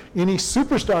or any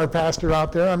superstar pastor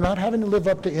out there. I'm not having to live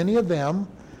up to any of them.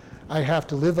 I have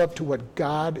to live up to what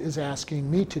God is asking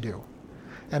me to do.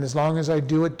 And as long as I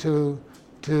do it to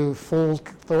full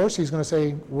force, he's going to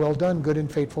say, well done, good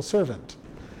and faithful servant.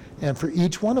 And for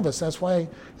each one of us, that's why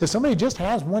if somebody just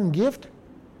has one gift,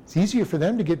 it's easier for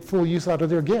them to get full use out of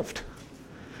their gift.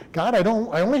 God, I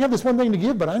only have this one thing to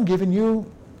give, but I'm giving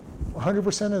you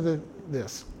 100% of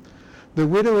this. The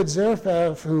widow at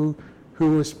Zarephath who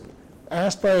was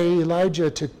asked by Elijah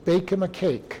to bake him a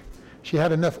cake, she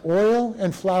had enough oil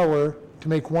and flour to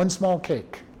make one small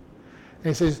cake. And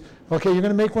he says, okay, you're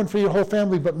going to make one for your whole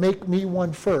family, but make me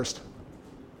one first.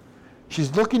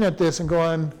 She's looking at this and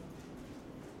going,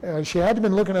 she had to have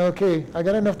been looking at, okay, I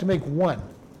got enough to make one.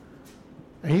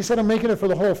 And he said, I'm making it for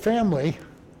the whole family,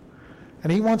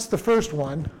 and he wants the first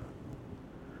one.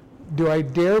 Do I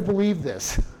dare believe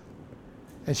this?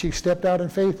 And she stepped out in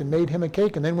faith and made him a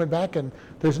cake, and then went back, and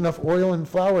there's enough oil and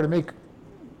flour to make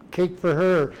cake for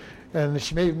her. And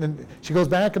she goes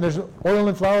back, and there's oil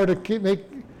and flour to make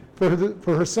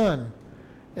for her son.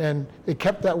 And it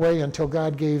kept that way until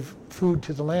God gave food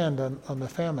to the land on the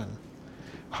famine.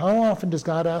 How often does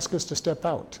God ask us to step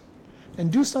out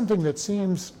and do something that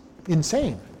seems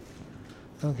insane?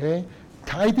 Okay,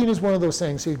 tithing is one of those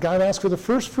things. See, God asks for the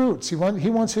first fruits. He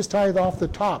wants his tithe off the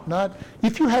top. Not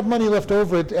if you have money left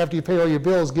over after you pay all your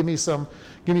bills, give me some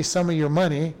of your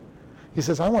money. He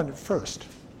says, I want it first.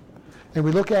 And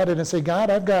we look at it and say, God,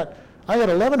 I got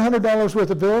 $1,100 worth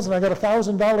of bills, and I got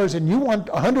 $1,000, and you want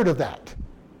 100 of that.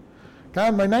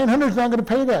 God, my 900 is not going to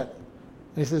pay that.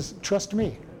 And he says, trust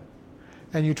me.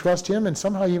 And you trust him, and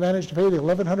somehow you manage to pay the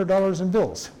 $1,100 in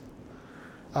bills.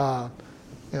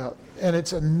 And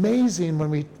it's amazing when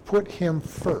we put him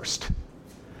first,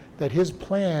 that his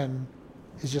plan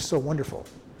is just so wonderful.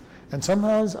 And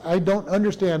sometimes I don't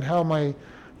understand how my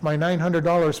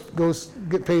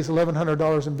 $900 pays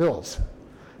 $1,100 in bills.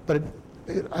 But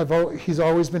he's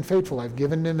always been faithful. I've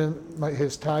given him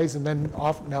his tithes and then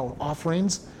now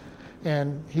offerings,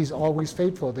 and he's always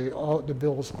faithful. The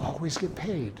bills always get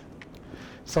paid.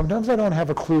 Sometimes I don't have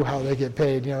a clue how they get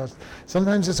paid.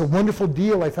 Sometimes it's a wonderful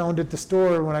deal I found at the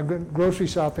store when I went grocery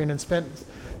shopping and spent,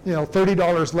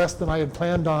 $30 less than I had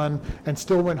planned on, and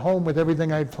still went home with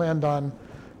everything I had planned on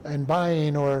and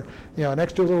buying, or an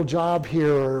extra little job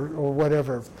here or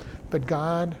whatever. But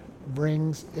God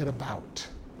brings it about.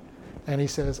 And he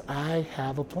says, I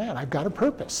have a plan. I've got a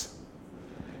purpose.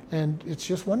 And it's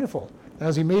just wonderful.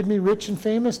 Has he made me rich and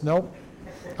famous? Nope.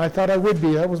 I thought I would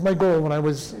be. That was my goal when I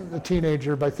was a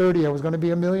teenager. By 30, I was going to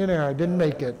be a millionaire. I didn't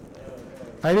make it.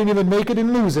 I didn't even make it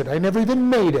and lose it. I never even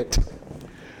made it.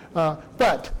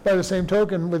 But by the same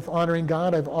token, with honoring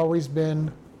God, I've always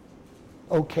been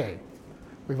okay.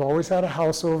 We've always had a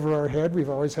house over our head. We've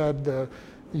always had the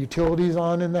utilities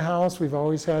on in the house. We've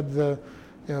always had the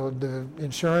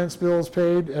insurance bills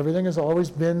paid. Everything has always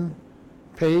been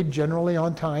paid generally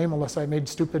on time, unless I made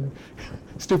stupid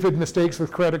mistakes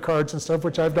with credit cards and stuff,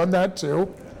 which I've done that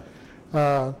too.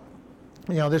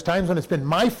 There's times when it's been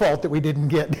my fault that we didn't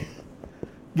get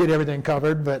everything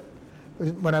covered, but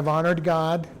when I've honored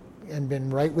God and been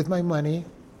right with my money,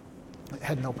 I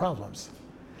had no problems.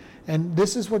 And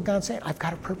this is what God's saying. I've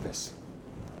got a purpose.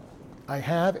 I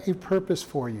have a purpose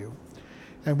for you,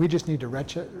 and we just need to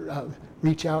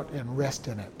reach out and rest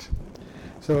in it.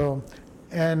 So,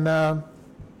 and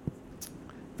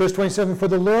verse 27, for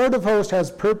the Lord of hosts has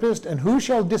purposed, and who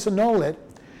shall disannul it?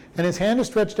 And his hand is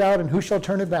stretched out, and who shall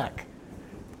turn it back?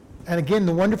 And again,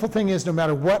 the wonderful thing is, no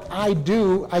matter what I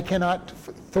do, I cannot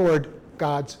thwart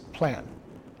God's plan,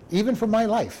 even for my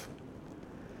life.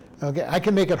 Okay, I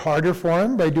can make it harder for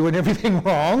him by doing everything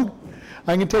wrong.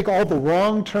 I can take all the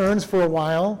wrong turns for a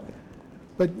while,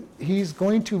 but he's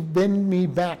going to bend me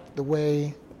back the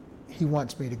way he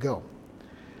wants me to go.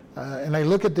 And I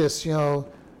look at this,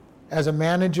 as a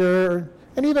manager,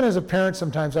 and even as a parent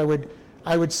sometimes, I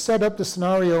would set up the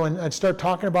scenario and I'd start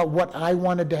talking about what I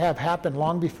wanted to have happen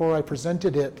long before I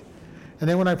presented it. And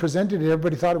then when I presented it,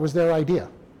 everybody thought it was their idea.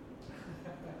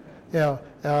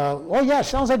 Oh yeah,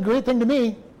 sounds like a great thing to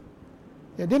me.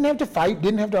 Didn't have to fight,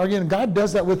 didn't have to argue, and God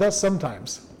does that with us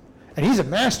sometimes. And he's a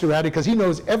master at it because he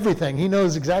knows everything. He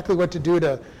knows exactly what to do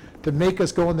to make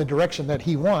us go in the direction that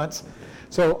he wants.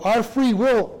 So our free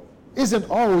will isn't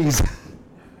always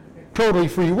totally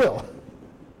free will.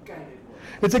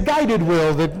 It's a guided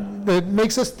will that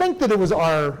makes us think that it was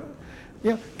our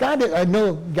God, I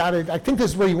know, God, I think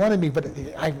this is where you wanted me, but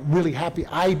I'm really happy.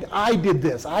 I did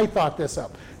this. I thought this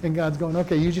up. And God's going,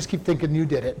 okay, you just keep thinking you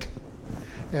did it.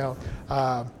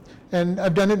 And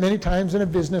I've done it many times in a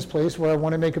business place where I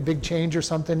want to make a big change or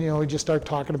something. We just start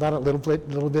talking about it little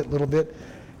bit.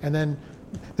 And then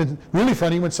really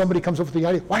funny when somebody comes up with the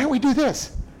idea, why don't we do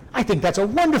this? I think that's a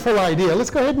wonderful idea.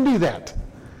 Let's go ahead and do that.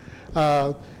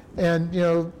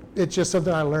 It's just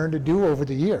something I learned to do over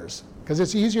the years. Because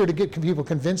it's easier to get people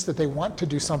convinced that they want to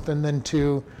do something than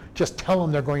to just tell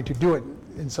them they're going to do it.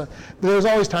 And so there's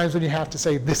always times when you have to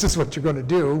say, this is what you're going to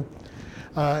do.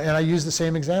 And I use the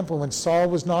same example. When Saul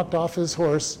was knocked off his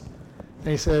horse, and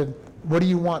he said, what do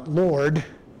you want, Lord?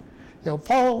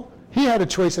 Paul, he had a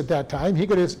choice at that time. He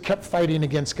could have kept fighting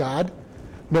against God.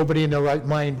 Nobody in their right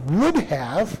mind would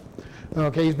have.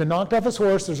 Okay, he's been knocked off his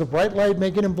horse. There's a bright light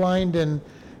making him blind, and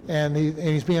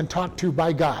he's being talked to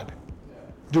by God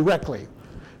directly.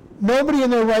 Nobody in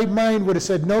their right mind would have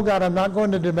said, no, God, I'm not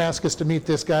going to Damascus to meet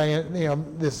this guy,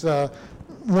 this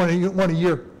one of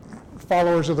your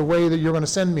followers of the way that you're going to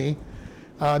send me.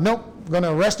 Nope, I'm going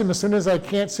to arrest him as soon as I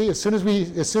can't see. As soon as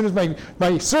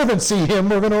my servants see him,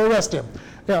 we're going to arrest him.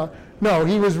 No,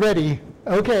 he was ready.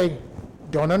 Okay,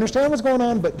 don't understand what's going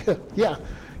on, but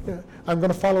I'm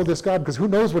going to follow this God because who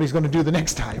knows what he's going to do the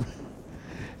next time.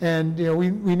 And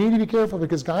we need to be careful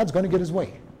because God's going to get his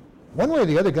way. One way or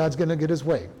the other, God's going to get his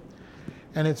way.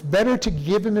 And it's better to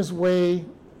give him his way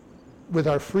with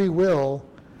our free will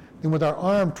than with our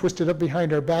arm twisted up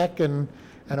behind our back and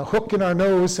a hook in our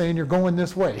nose saying you're going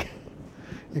this way.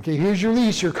 Okay, here's your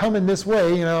leash, you're coming this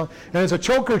way, and it's a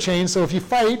choker chain, so if you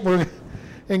fight,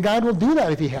 and God will do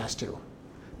that if he has to.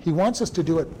 He wants us to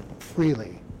do it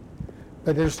freely.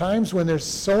 But there's times when they're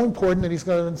so important that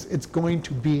it's going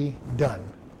to be done.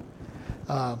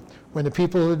 When the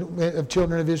people of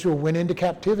children of Israel went into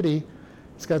captivity,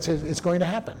 God says it's going to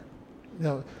happen.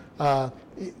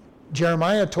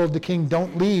 Jeremiah told the king,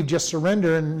 don't leave, just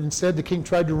surrender, and instead the king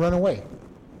tried to run away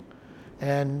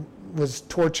and was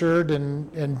tortured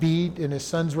and beat, and his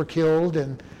sons were killed,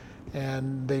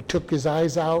 and they took his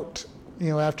eyes out,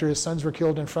 after his sons were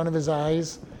killed in front of his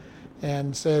eyes,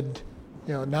 and said,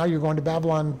 now you're going to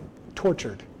Babylon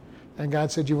tortured. And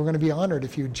God said you were going to be honored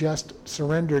if you just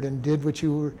surrendered and did what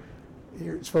you're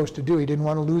supposed to do. He didn't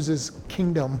want to lose his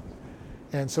kingdom,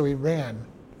 and so he ran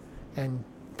and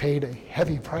paid a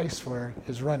heavy price for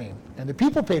his running. And the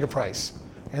people paid a price,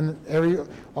 and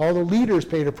all the leaders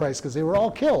paid a price because they were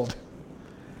all killed.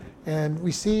 And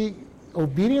we see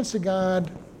obedience to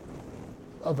God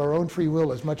of our own free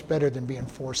will is much better than being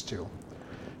forced to.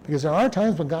 Because there are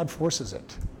times when God forces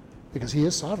it, because he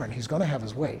is sovereign. He's going to have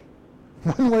his way.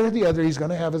 One way or the other, he's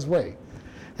going to have his way.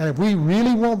 And if we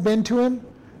really won't bend to him,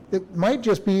 it might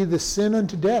just be the sin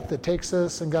unto death that takes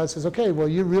us, and God says, okay, well,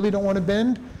 you really don't want to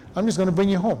bend? I'm just going to bring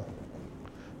you home.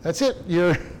 That's it.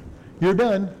 You're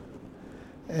done.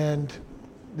 And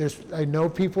I know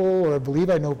people, or I believe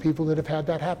I know people that have had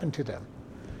that happen to them.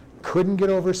 Couldn't get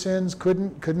over sins,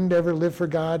 couldn't ever live for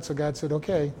God, so God said,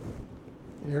 okay,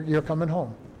 you're coming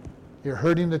home. You're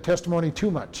hurting the testimony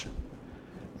too much.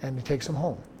 And he takes them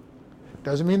home.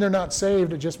 Doesn't mean they're not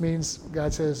saved, it just means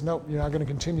God says, nope, you're not going to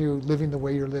continue living the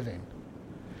way you're living.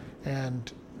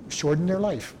 And shorten their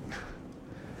life.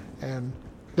 And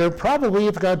they're probably,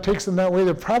 if God takes them that way,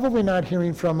 they're probably not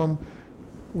hearing from them,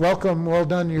 welcome, well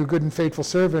done, you good and faithful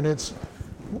servant. It's,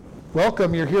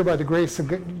 welcome, you're here by the grace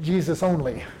of Jesus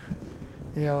only.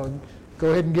 Go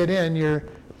ahead and get in.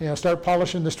 Start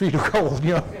polishing the street of gold.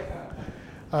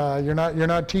 You're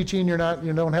not teaching. You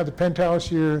don't have the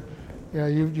penthouse. You're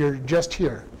just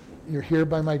here. You're here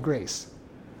by my grace.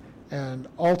 And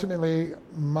ultimately,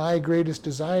 my greatest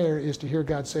desire is to hear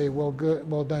God say, well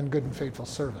done, good and faithful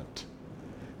servant.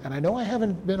 And I know I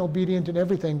haven't been obedient in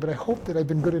everything, but I hope that I've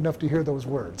been good enough to hear those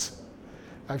words.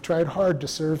 I've tried hard to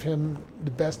serve him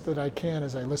the best that I can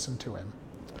as I listen to him.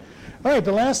 All right,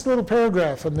 the last little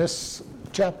paragraph from this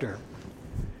chapter.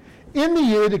 In the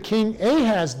year that King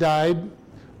Ahaz died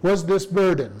was this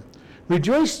burden.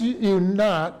 Rejoice you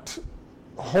not,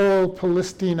 whole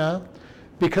Palestina,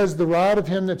 because the rod of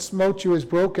him that smote you is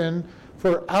broken,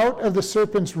 for out of the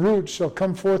serpent's root shall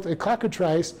come forth a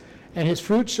cockatrice, and his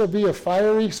fruit shall be a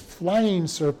fiery flying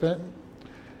serpent.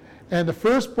 And the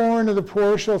firstborn of the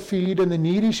poor shall feed, and the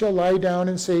needy shall lie down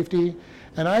in safety.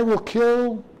 And I will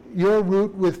kill your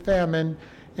root with famine,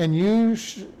 and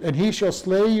he shall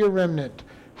slay your remnant.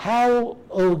 Howl,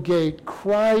 O gate,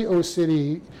 cry, O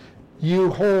city, you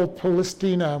whole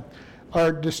Palestina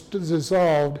are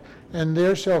dissolved, and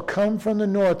there shall come from the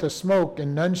north a smoke,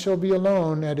 and none shall be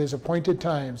alone at his appointed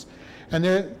times. And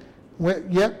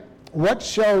yet What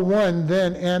shall one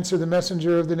then answer the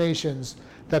messenger of the nations?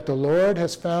 That the Lord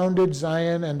has founded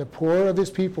Zion, and the poor of his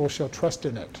people shall trust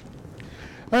in it.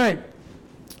 All right.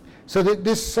 So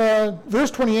this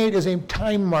verse 28 is a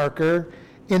time marker.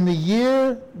 In the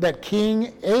year that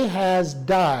King Ahaz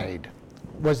died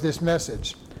was this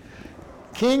message.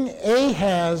 King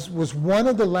Ahaz was one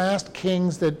of the last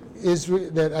kings that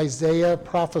Isaiah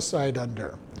prophesied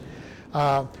under.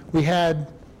 We had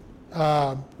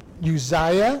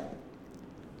Uzziah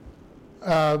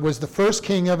was the first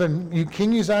king of it.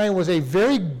 King Uzziah was a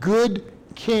very good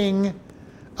king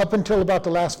up until about the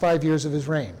last 5 years of his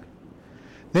reign.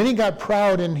 Then he got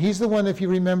proud, and he's the one, if you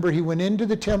remember, he went into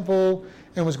the temple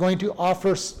and was going to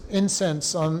offer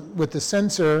incense with the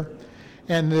censer,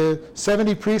 and the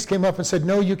 70 priests came up and said,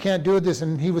 no, you can't do this.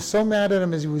 And he was so mad at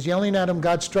him, as he was yelling at him,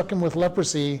 God struck him with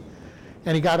leprosy,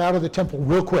 and he got out of the temple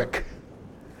real quick.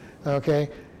 Okay?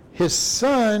 His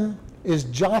son is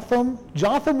Jotham.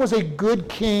 Jotham was a good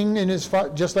king,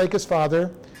 just like his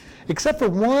father, except for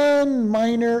one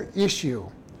minor issue.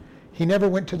 He never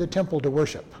went to the temple to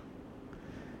worship.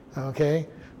 Okay?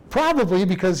 Probably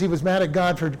because he was mad at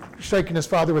God for striking his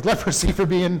father with leprosy for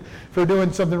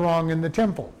doing something wrong in the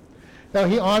temple. Now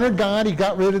he honored God. He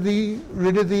got rid of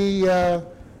the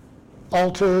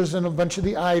altars and a bunch of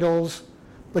the idols,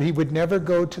 but he would never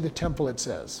go to the temple, it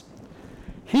says.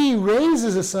 He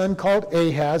raises a son called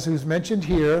Ahaz, who's mentioned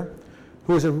here,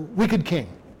 who was a wicked king.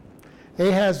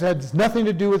 Ahaz had nothing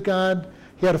to do with God.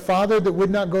 He had a father that would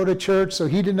not go to church, so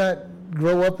he did not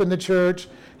grow up in the church.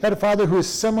 He had a father who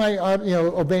was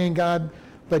obeying God,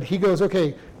 but he goes,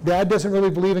 okay, Dad doesn't really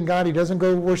believe in God. He doesn't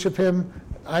go worship him.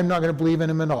 I'm not going to believe in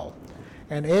him at all.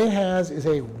 And Ahaz is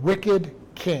a wicked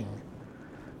king,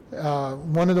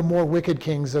 one of the more wicked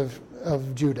kings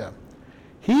of Judah.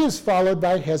 He is followed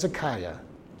by Hezekiah.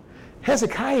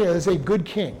 Hezekiah is a good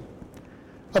king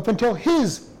up until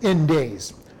his end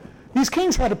days. These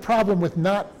kings had a problem with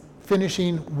not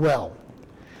finishing well.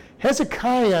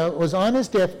 Hezekiah was on his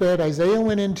deathbed. Isaiah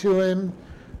went into him,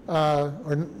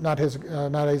 not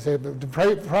Isaiah, but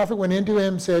the prophet went into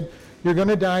him and said, you're going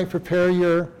to die, prepare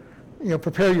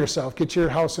yourself, get your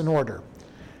house in order.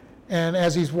 And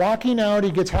as he's walking out, he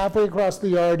gets halfway across the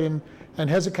yard, and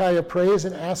Hezekiah prays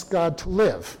and asks God to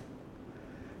live.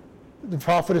 The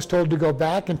prophet is told to go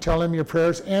back and tell him your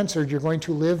prayer's answered. You're going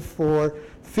to live for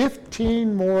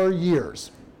 15 more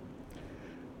years.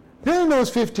 During those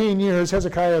 15 years,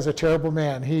 Hezekiah is a terrible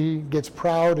man. He gets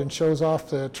proud and shows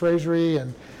off the treasury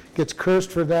and gets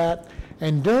cursed for that.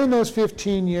 And during those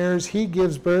 15 years, he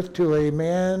gives birth to a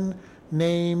man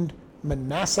named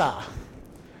Manasseh.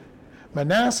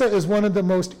 Manasseh is one of the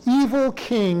most evil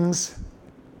kings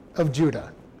of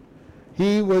Judah.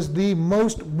 He was the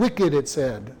most wicked, it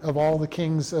said, of all the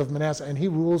kings of Manasseh, and he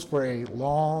rules for a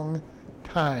long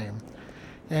time.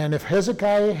 And if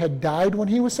Hezekiah had died when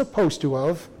he was supposed to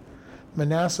have,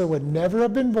 Manasseh would never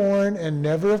have been born and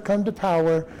never have come to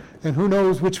power, and who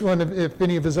knows which one, if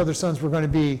any of his other sons were going to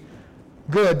be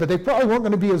good, but they probably weren't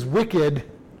going to be as wicked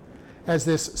as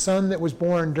this son that was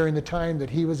born during the time that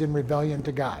he was in rebellion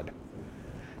to God.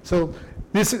 So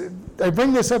I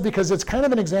bring this up because it's kind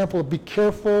of an example of be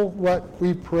careful what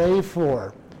we pray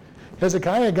for.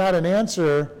 Hezekiah got an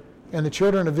answer, and the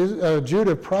children of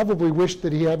Judah probably wished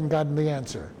that he hadn't gotten the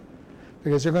answer,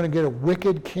 because they're going to get a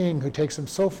wicked king who takes them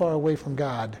so far away from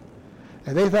God.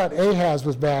 And they thought Ahaz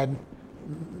was bad.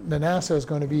 Manasseh is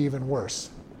going to be even worse.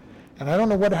 And I don't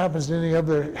know what happens to any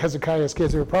other Hezekiah's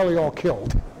kids. They were probably all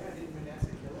killed. Yeah, didn't Manasseh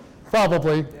kill him?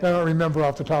 Probably. I don't remember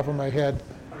off the top of my head.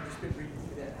 I've just been reading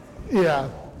through that. Yeah,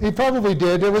 he probably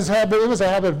did. It was a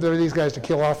habit for these guys to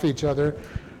kill off each other.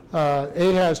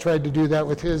 Ahaz tried to do that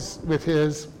with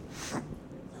his.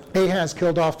 Ahaz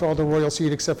killed off all the royal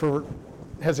seed except for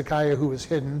Hezekiah, who was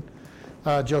hidden.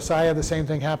 Josiah, the same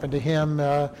thing happened to him.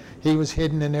 He was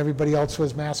hidden, and everybody else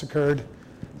was massacred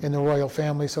in the royal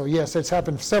family. So yes, it's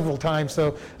happened several times.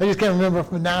 So I just can't remember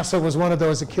if Manasseh was one of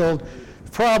those that killed.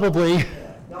 Probably. Yeah,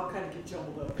 they all kind of get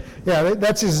jumbled up. Yeah,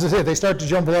 that's just it. They start to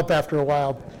jumble up after a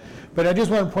while. But I just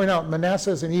want to point out,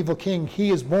 Manasseh is an evil king. He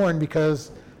is born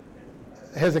because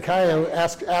Hezekiah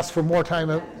asked for more time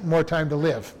to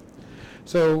live.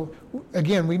 So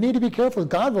again, we need to be careful.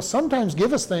 God will sometimes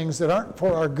give us things that aren't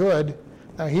for our good.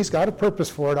 Now, he's got a purpose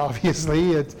for it,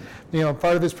 obviously. It's,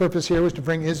 part of his purpose here was to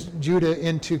bring Judah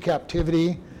into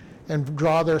captivity and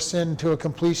draw their sin to a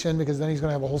completion, because then he's going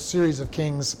to have a whole series of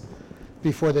kings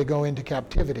before they go into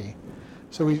captivity.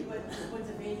 So What's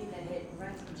amazing that it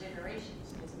runs in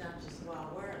generations. It's not just while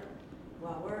we're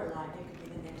alive. It could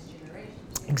be the next generation.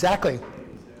 Exactly.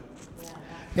 Yeah.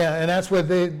 Yeah, and that's what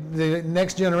the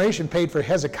next generation paid for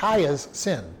Hezekiah's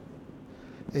sin.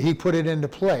 He put it into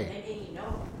play. Maybe he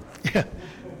knows. Yeah.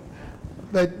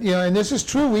 But, and this is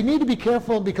true. We need to be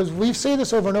careful because we say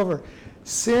this over and over.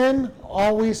 Sin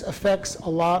always affects a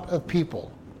lot of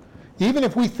people. Even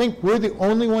if we think we're the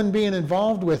only one being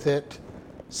involved with it,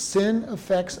 sin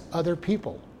affects other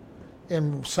people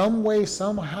in some way,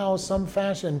 somehow, some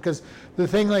fashion. Because the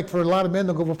thing, like for a lot of men,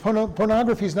 they'll go, well,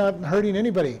 pornography is not hurting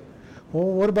anybody. Well,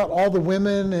 what about all the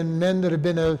women and men that have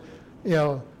been,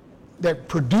 that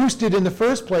produced it in the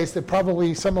first place, that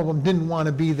probably some of them didn't want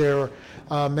to be there.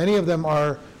 Many of them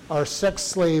are sex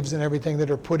slaves and everything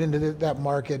that are put into that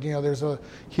market. There's a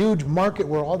huge market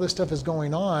where all this stuff is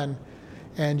going on,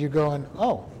 and you're going,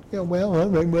 oh, well, all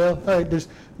right,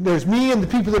 there's me and the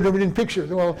people that are in pictures.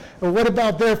 Well, what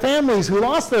about their families who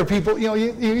lost their people?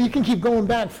 You can keep going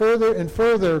back further and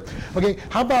further. Okay,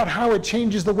 how about how it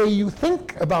changes the way you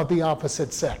think about the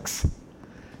opposite sex?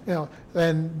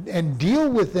 And deal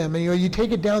with them. And you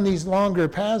take it down these longer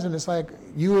paths, and it's like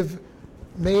you have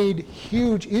made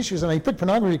huge issues. And I pick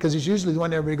pornography because it's usually the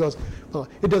one everybody goes, well,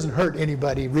 it doesn't hurt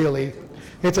anybody really.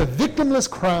 It's a victimless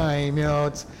crime.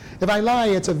 If I lie,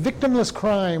 it's a victimless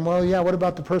crime. Well, yeah, what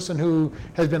about the person who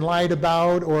has been lied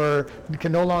about or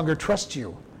can no longer trust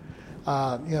you?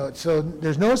 So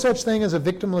there's no such thing as a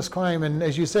victimless crime. And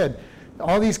as you said,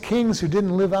 all these kings who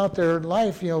didn't live out their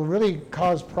life, really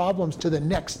caused problems to the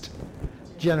next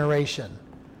generation.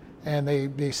 And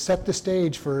they set the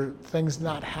stage for things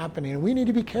not happening. And we need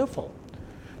to be careful,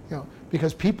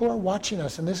 because people are watching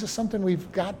us. And this is something we've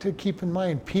got to keep in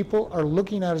mind. People are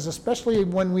looking at us, especially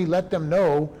when we let them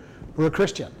know we're a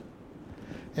Christian.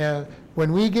 And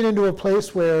when we get into a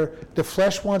place where the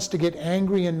flesh wants to get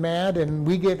angry and mad, and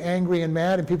we get angry and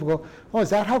mad, and people go, oh, is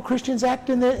that how Christians act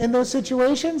in those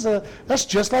situations? That's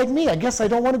just like me. I guess I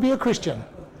don't want to be a Christian.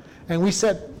 And we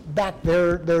set back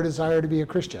their desire to be a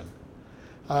Christian.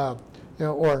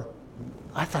 Or,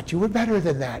 I thought you were better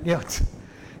than that.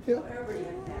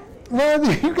 Well,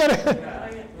 you gotta.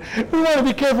 We want to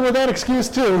be careful with that excuse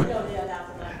too.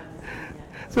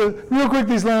 So, real quick,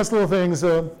 these last little things.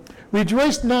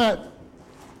 Rejoice not,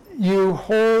 you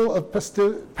whole of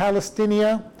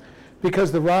Palestina,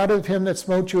 because the rod of him that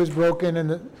smote you is broken.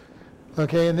 And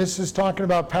this is talking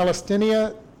about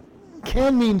Palestina.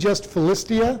 Can mean just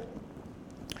Philistia,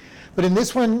 but in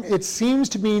this one, it seems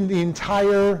to mean the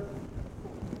entire,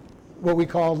 what we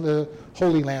call the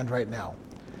Holy Land right now.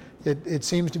 It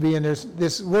seems to be, and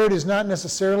this word is not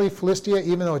necessarily Philistia,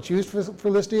 even though it's used for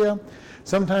Philistia.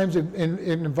 Sometimes it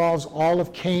involves all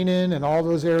of Canaan and all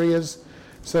those areas.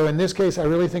 So in this case, I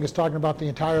really think it's talking about the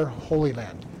entire Holy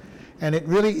Land. And it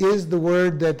really is the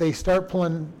word that they start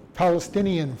pulling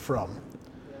Palestinian from.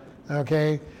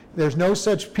 Okay? There's no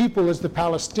such people as the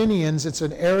Palestinians. It's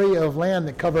an area of land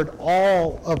that covered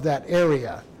all of that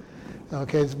area.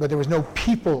 Okay? But there was no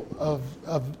people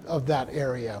of that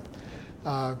area.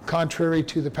 Contrary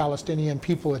to the Palestinian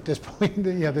people at this point,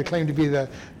 they claim to be the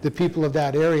people of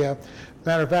that area.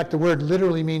 Matter of fact, the word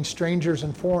literally means strangers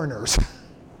and foreigners.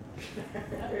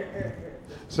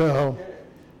 So,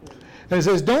 and it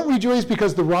says, don't rejoice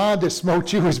because the rod that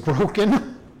smote you is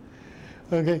broken.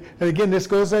 Okay, and again, this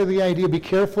goes to the idea, be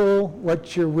careful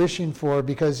what you're wishing for,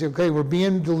 because, we're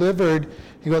being delivered.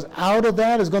 He goes, out of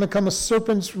that is going to come a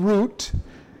serpent's root,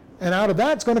 and out of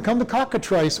that is going to come the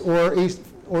cockatrice, or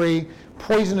a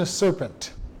poisonous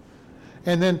serpent.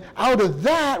 And then out of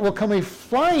that will come a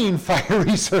flying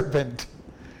fiery serpent.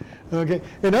 Okay.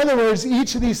 In other words,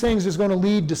 each of these things is going to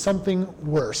lead to something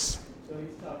worse. So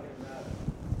he's talking about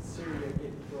Syria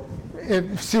getting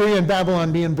broken. Syria and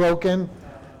Babylon being broken,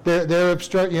 their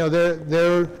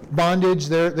bondage,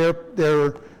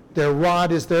 their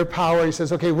rod is their power. He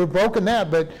says, okay, we're broken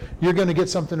that, but you're going to get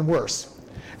something worse.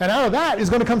 And out of that is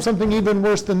going to come something even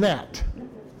worse than that.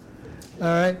 All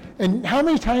right, and how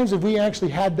many times have we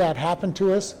actually had that happen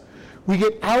to us? We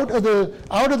get out of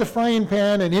the frying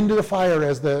pan and into the fire,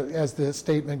 as the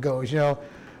statement goes.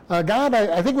 God,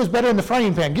 I think it was better in the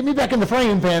frying pan. Get me back in the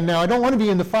frying pan now. I don't want to be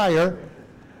in the fire.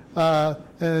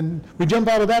 And we jump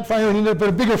out of that fire and end up in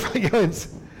a bigger fire.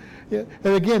 And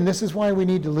again, this is why we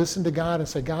need to listen to God and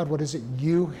say, God, what is it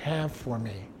you have for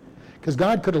me? Because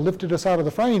God could have lifted us out of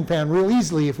the frying pan real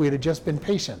easily if we had just been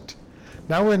patient.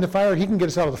 Now we're in the fire. He can get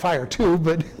us out of the fire too,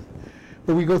 but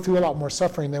we go through a lot more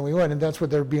suffering than we would, and that's what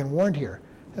they're being warned here.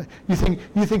 You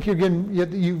think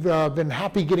you've been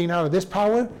happy getting out of this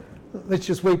power? Let's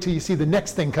just wait till you see the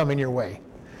next thing coming your way.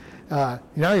 Now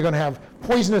you're going to have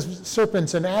poisonous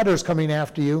serpents and adders coming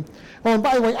after you. Oh, and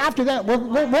by the way, after that,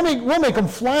 we'll make them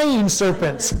flying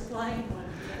serpents.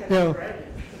 Dragon.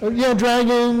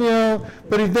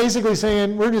 But he's basically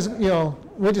saying we'll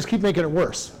just keep making it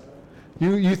worse.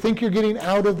 You think you're getting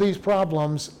out of these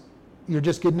problems, you're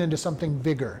just getting into something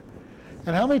bigger.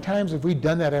 And how many times have we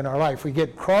done that in our life? We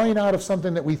get crawling out of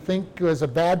something that we think was a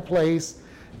bad place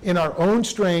in our own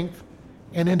strength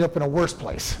and end up in a worse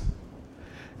place.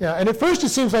 Yeah, and at first it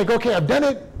seems like, okay, I've done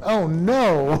it. Oh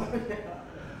no.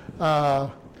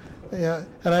 Yeah,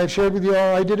 and I had shared with you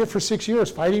all, I did it for 6 years,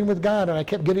 fighting with God, and I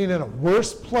kept getting in a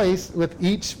worse place with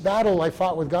each battle I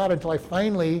fought with God until I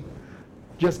finally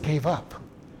just gave up.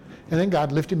 And then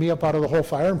God lifted me up out of the whole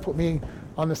fire and put me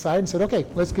on the side and said, okay,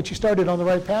 let's get you started on the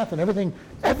right path. And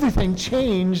everything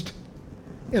changed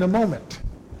in a moment.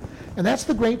 And that's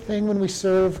the great thing when we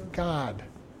serve God.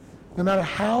 No matter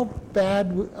how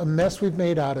bad a mess we've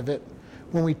made out of it,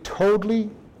 when we totally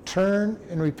turn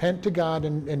and repent to God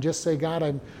and just say,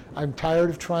 God, I'm tired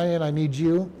of trying, I need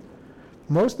you.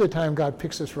 Most of the time, God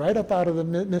picks us right up out of the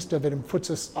midst of it and puts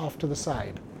us off to the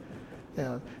side.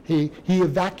 Yeah, he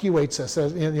evacuates us.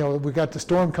 As, we got the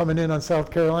storm coming in on South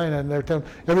Carolina, and they're telling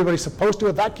everybody's supposed to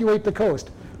evacuate the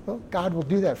coast. Well, God will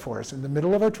do that for us. In the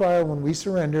middle of our trial, when we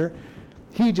surrender,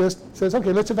 he just says,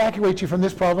 okay, let's evacuate you from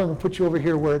this problem and put you over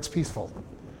here where it's peaceful.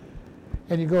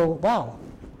 And you go, wow,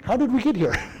 how did we get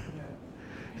here?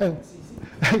 And,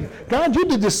 God, you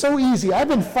did this so easy. I've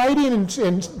been fighting and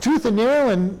tooth and nail,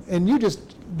 and you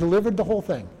just delivered the whole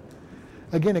thing.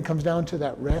 Again, it comes down to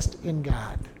that rest in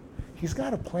God. He's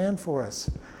got a plan for us.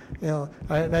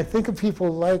 And I think of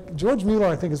people like George Mueller.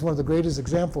 I think is one of the greatest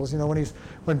examples.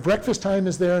 When breakfast time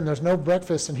is there and there's no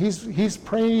breakfast, and he's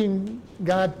praying,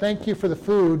 God, thank you for the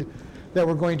food that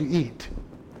we're going to eat.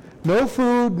 No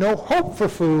food, no hope for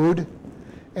food,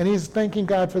 and he's thanking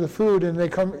God for the food.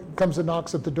 And comes and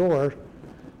knocks at the door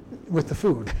with the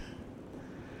food.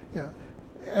 Yeah,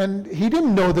 and he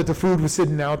didn't know that the food was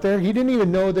sitting out there. He didn't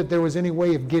even know that there was any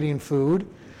way of getting food.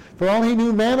 For all he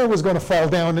knew, manna was going to fall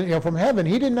down from heaven.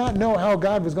 He did not know how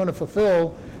God was going to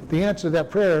fulfill the answer to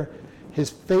that prayer. His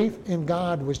faith in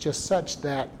God was just such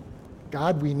that,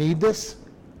 God, we need this.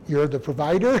 You're the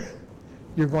provider.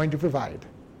 You're going to provide.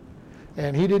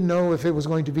 And he didn't know if it was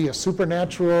going to be a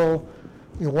supernatural,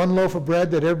 one loaf of bread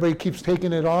that everybody keeps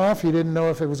taking it off. He didn't know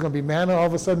if it was going to be manna all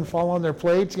of a sudden fall on their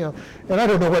plates. And I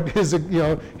don't know what his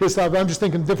thought. I'm just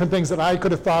thinking different things that I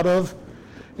could have thought of.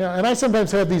 And I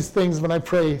sometimes have these things when I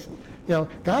pray,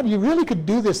 God, you really could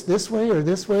do this way or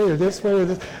this way or this way or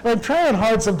this. And I'm trying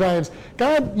hard sometimes.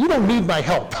 God, you don't need my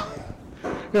help.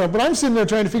 But I'm sitting there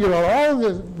trying to figure out all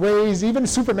the ways, even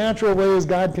supernatural ways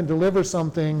God can deliver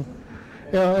something.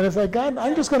 And it's like, God,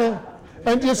 I'm just going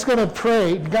to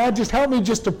pray. God, just help me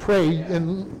just to pray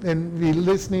and be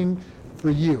listening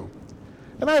for you.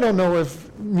 And I don't know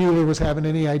if Mueller was having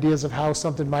any ideas of how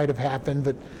something might have happened,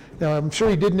 but I'm sure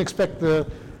he didn't expect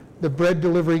the bread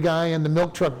delivery guy and the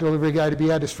milk truck delivery guy to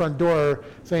be at his front door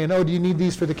saying, oh, do you need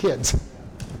these for the kids?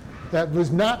 That was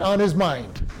not on his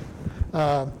mind.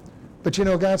 But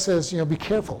God says, be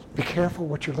careful. Be careful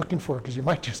what you're looking for, because you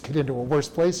might just get into a worse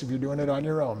place if you're doing it on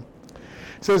your own.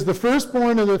 It says, the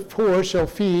firstborn of the poor shall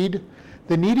feed,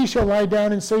 the needy shall lie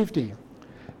down in safety,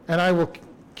 and I will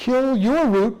kill your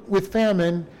root with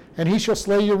famine, and he shall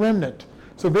slay your remnant.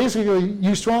 So basically,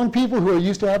 you strong people who are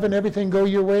used to having everything go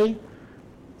your way,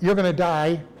 you're going to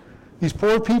die. These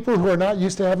poor people who are not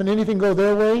used to having anything go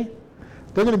their way,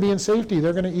 they're going to be in safety.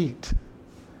 They're going to eat.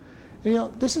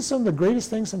 And, this is some of the greatest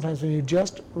things sometimes when you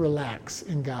just relax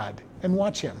in God and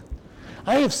watch him.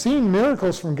 I have seen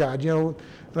miracles from God. And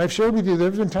I've shared with you, there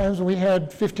have been times when we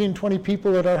had 15, 20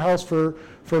 people at our house for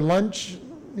lunch,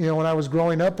 when I was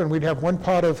growing up, and we'd have one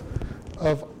pot of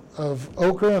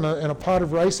okra and a pot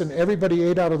of rice, and everybody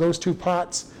ate out of those two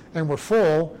pots and were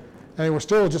full, and there was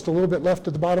still just a little bit left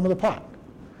at the bottom of the pot.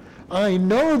 I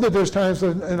know that there's times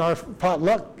in our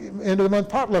potluck, end of the month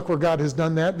potluck, where God has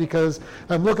done that, because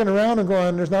I'm looking around and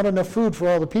going, there's not enough food for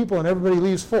all the people, and everybody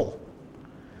leaves full.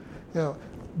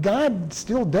 God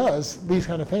still does these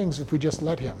kind of things if we just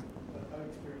let him. I've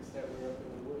experienced that. We were up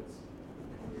in the woods.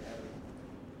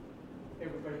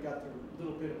 Everybody got their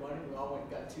little bit of money. We all went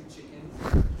and got 2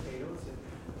 chickens, potatoes, and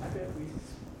I bet we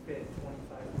spent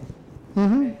 $25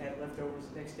 and had leftovers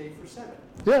the next day for 7.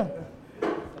 Yeah.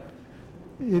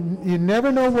 You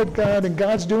never know what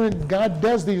God's doing. God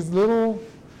does these little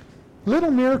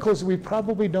miracles that we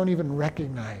probably don't even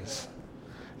recognize.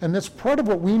 And that's part of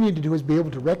what we need to do, is be able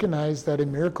to recognize that a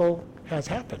miracle has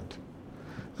happened.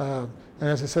 And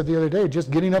as I said the other day,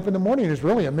 just getting up in the morning is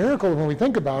really a miracle when we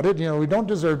think about it. We don't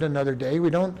deserve another day.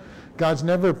 God's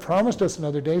never promised us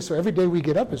another day, so every day we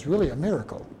get up is really a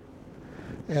miracle.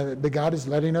 And that God is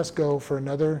letting us go for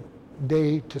another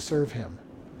day to serve him.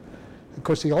 Of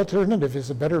course, the alternative is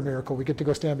a better miracle. We get to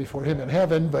go stand before him in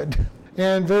heaven, but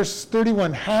And verse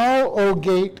 31, How, O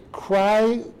gate,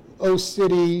 cry, O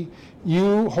city,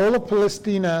 you, whole of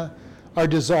Palestina, are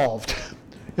dissolved.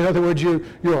 In other words, you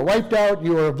are wiped out,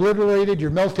 you are obliterated, you're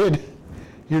melted,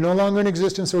 you're no longer in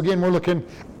existence. So again, we're looking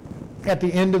at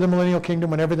the end of the millennial kingdom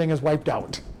when everything is wiped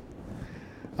out.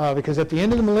 Because at the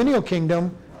end of the millennial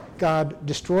kingdom, God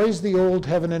destroys the old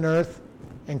heaven and earth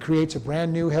and creates a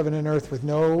brand new heaven and earth with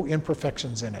no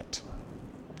imperfections in it.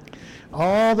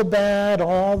 All the bad,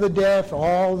 all the death,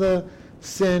 all the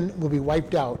sin will be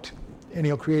wiped out, and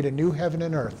he'll create a new heaven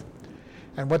and earth.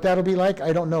 And what that'll be like,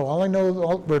 I don't know. All I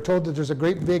know, we're told that there's a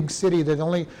great big city that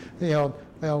only,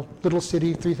 little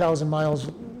city, 3,000 miles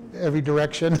every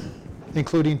direction,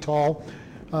 including tall,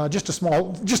 just a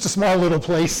small little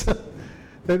place.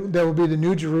 that will be the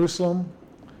New Jerusalem,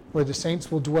 where the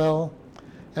saints will dwell,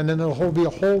 and then there'll be a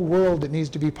whole world that needs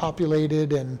to be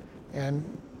populated and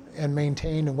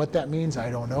maintained, and what that means, I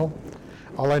don't know.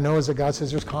 All I know is that God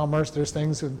says there's commerce, there's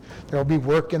things, and there'll be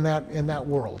work in that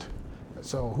world.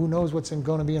 So who knows what's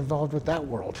going to be involved with that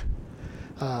world.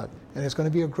 And it's going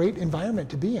to be a great environment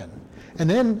to be in. And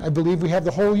then I believe we have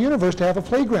the whole universe to have a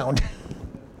playground.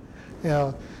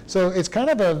 So it's kind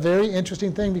of a very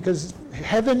interesting thing, because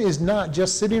heaven is not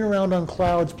just sitting around on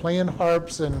clouds playing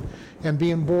harps and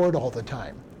being bored all the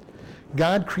time.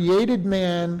 God created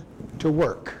man to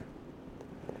work.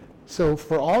 So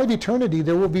for all of eternity,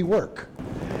 there will be work.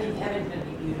 I think heaven's going to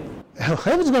be beautiful.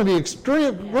 Heaven's going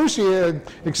to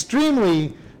be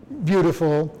extremely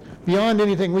beautiful, beyond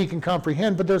anything we can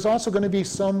comprehend, but there's also going to be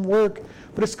some work,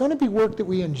 but it's going to be work that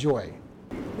we enjoy.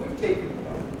 We've taken,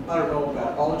 I don't know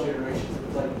about all generations,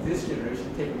 but like this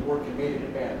generation, taken work and made it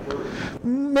a bad word.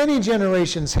 Many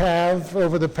generations have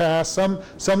over the past. Some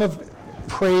have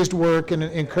praised work and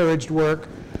encouraged work,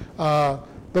 but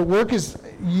work is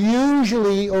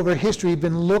usually over history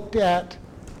been looked at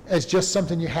as just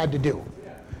something you had to do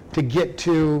to get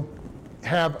to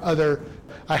have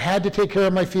I had to take care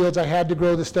of my fields, I had to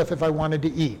grow the stuff if I wanted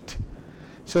to eat.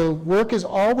 So work has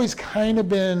always kind of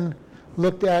been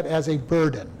looked at as a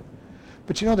burden.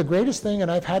 But the greatest thing,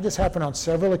 and I've had this happen on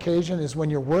several occasions, is when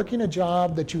you're working a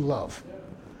job that you love.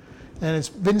 And it's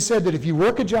been said that if you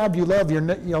work a job you love,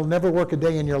 you'll never work a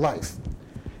day in your life.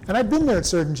 And I've been there at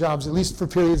certain jobs, at least for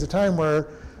periods of time, where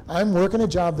I'm working a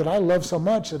job that I love so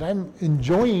much that I'm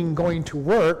enjoying going to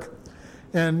work.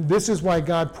 And this is why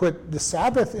God put the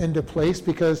Sabbath into place,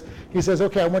 because he says,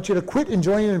 okay, I want you to quit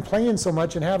enjoying and playing so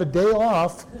much and have a day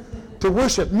off to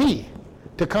worship me,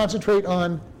 to concentrate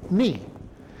on me.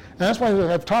 And that's why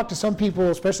I've talked to some people,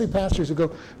 especially pastors,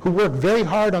 who work very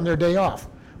hard on their day off.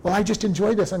 Well, I just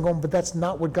enjoy this. I'm going, but that's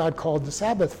not what God called the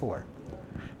Sabbath for.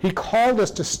 He called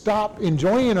us to stop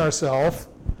enjoying ourselves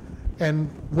and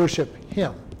worship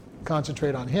him,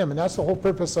 concentrate on him. And that's the whole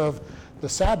purpose of the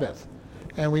Sabbath.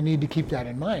 And we need to keep that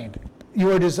in mind.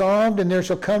 You are dissolved, and there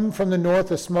shall come from the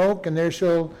north a smoke, and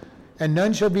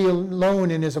none shall be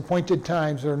alone in his appointed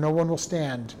times, or no one will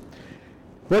stand.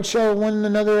 What shall one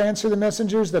another answer the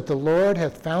messengers? That the Lord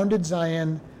hath founded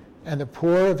Zion, and the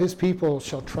poor of his people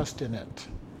shall trust in it.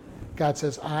 God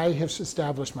says, I have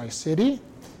established my city,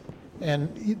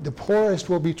 and the poorest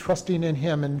will be trusting in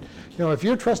him. And if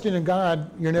you're trusting in God,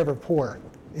 you're never poor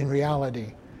in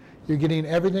reality. You're getting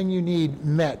everything you need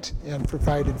met and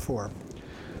provided for.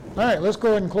 All right, let's go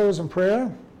ahead and close in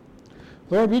prayer.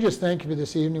 Lord, we just thank you for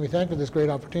this evening. We thank you for this great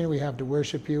opportunity we have to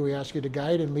worship you. We ask you to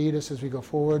guide and lead us as we go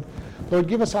forward. Lord,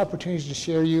 give us opportunities to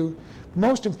share you.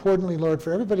 Most importantly, Lord,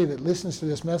 for everybody that listens to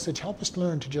this message, help us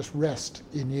learn to just rest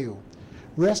in you.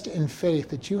 Rest in faith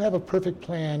that you have a perfect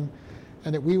plan,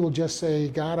 and that we will just say,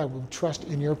 God, I will trust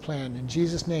in your plan. In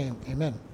Jesus' name, amen.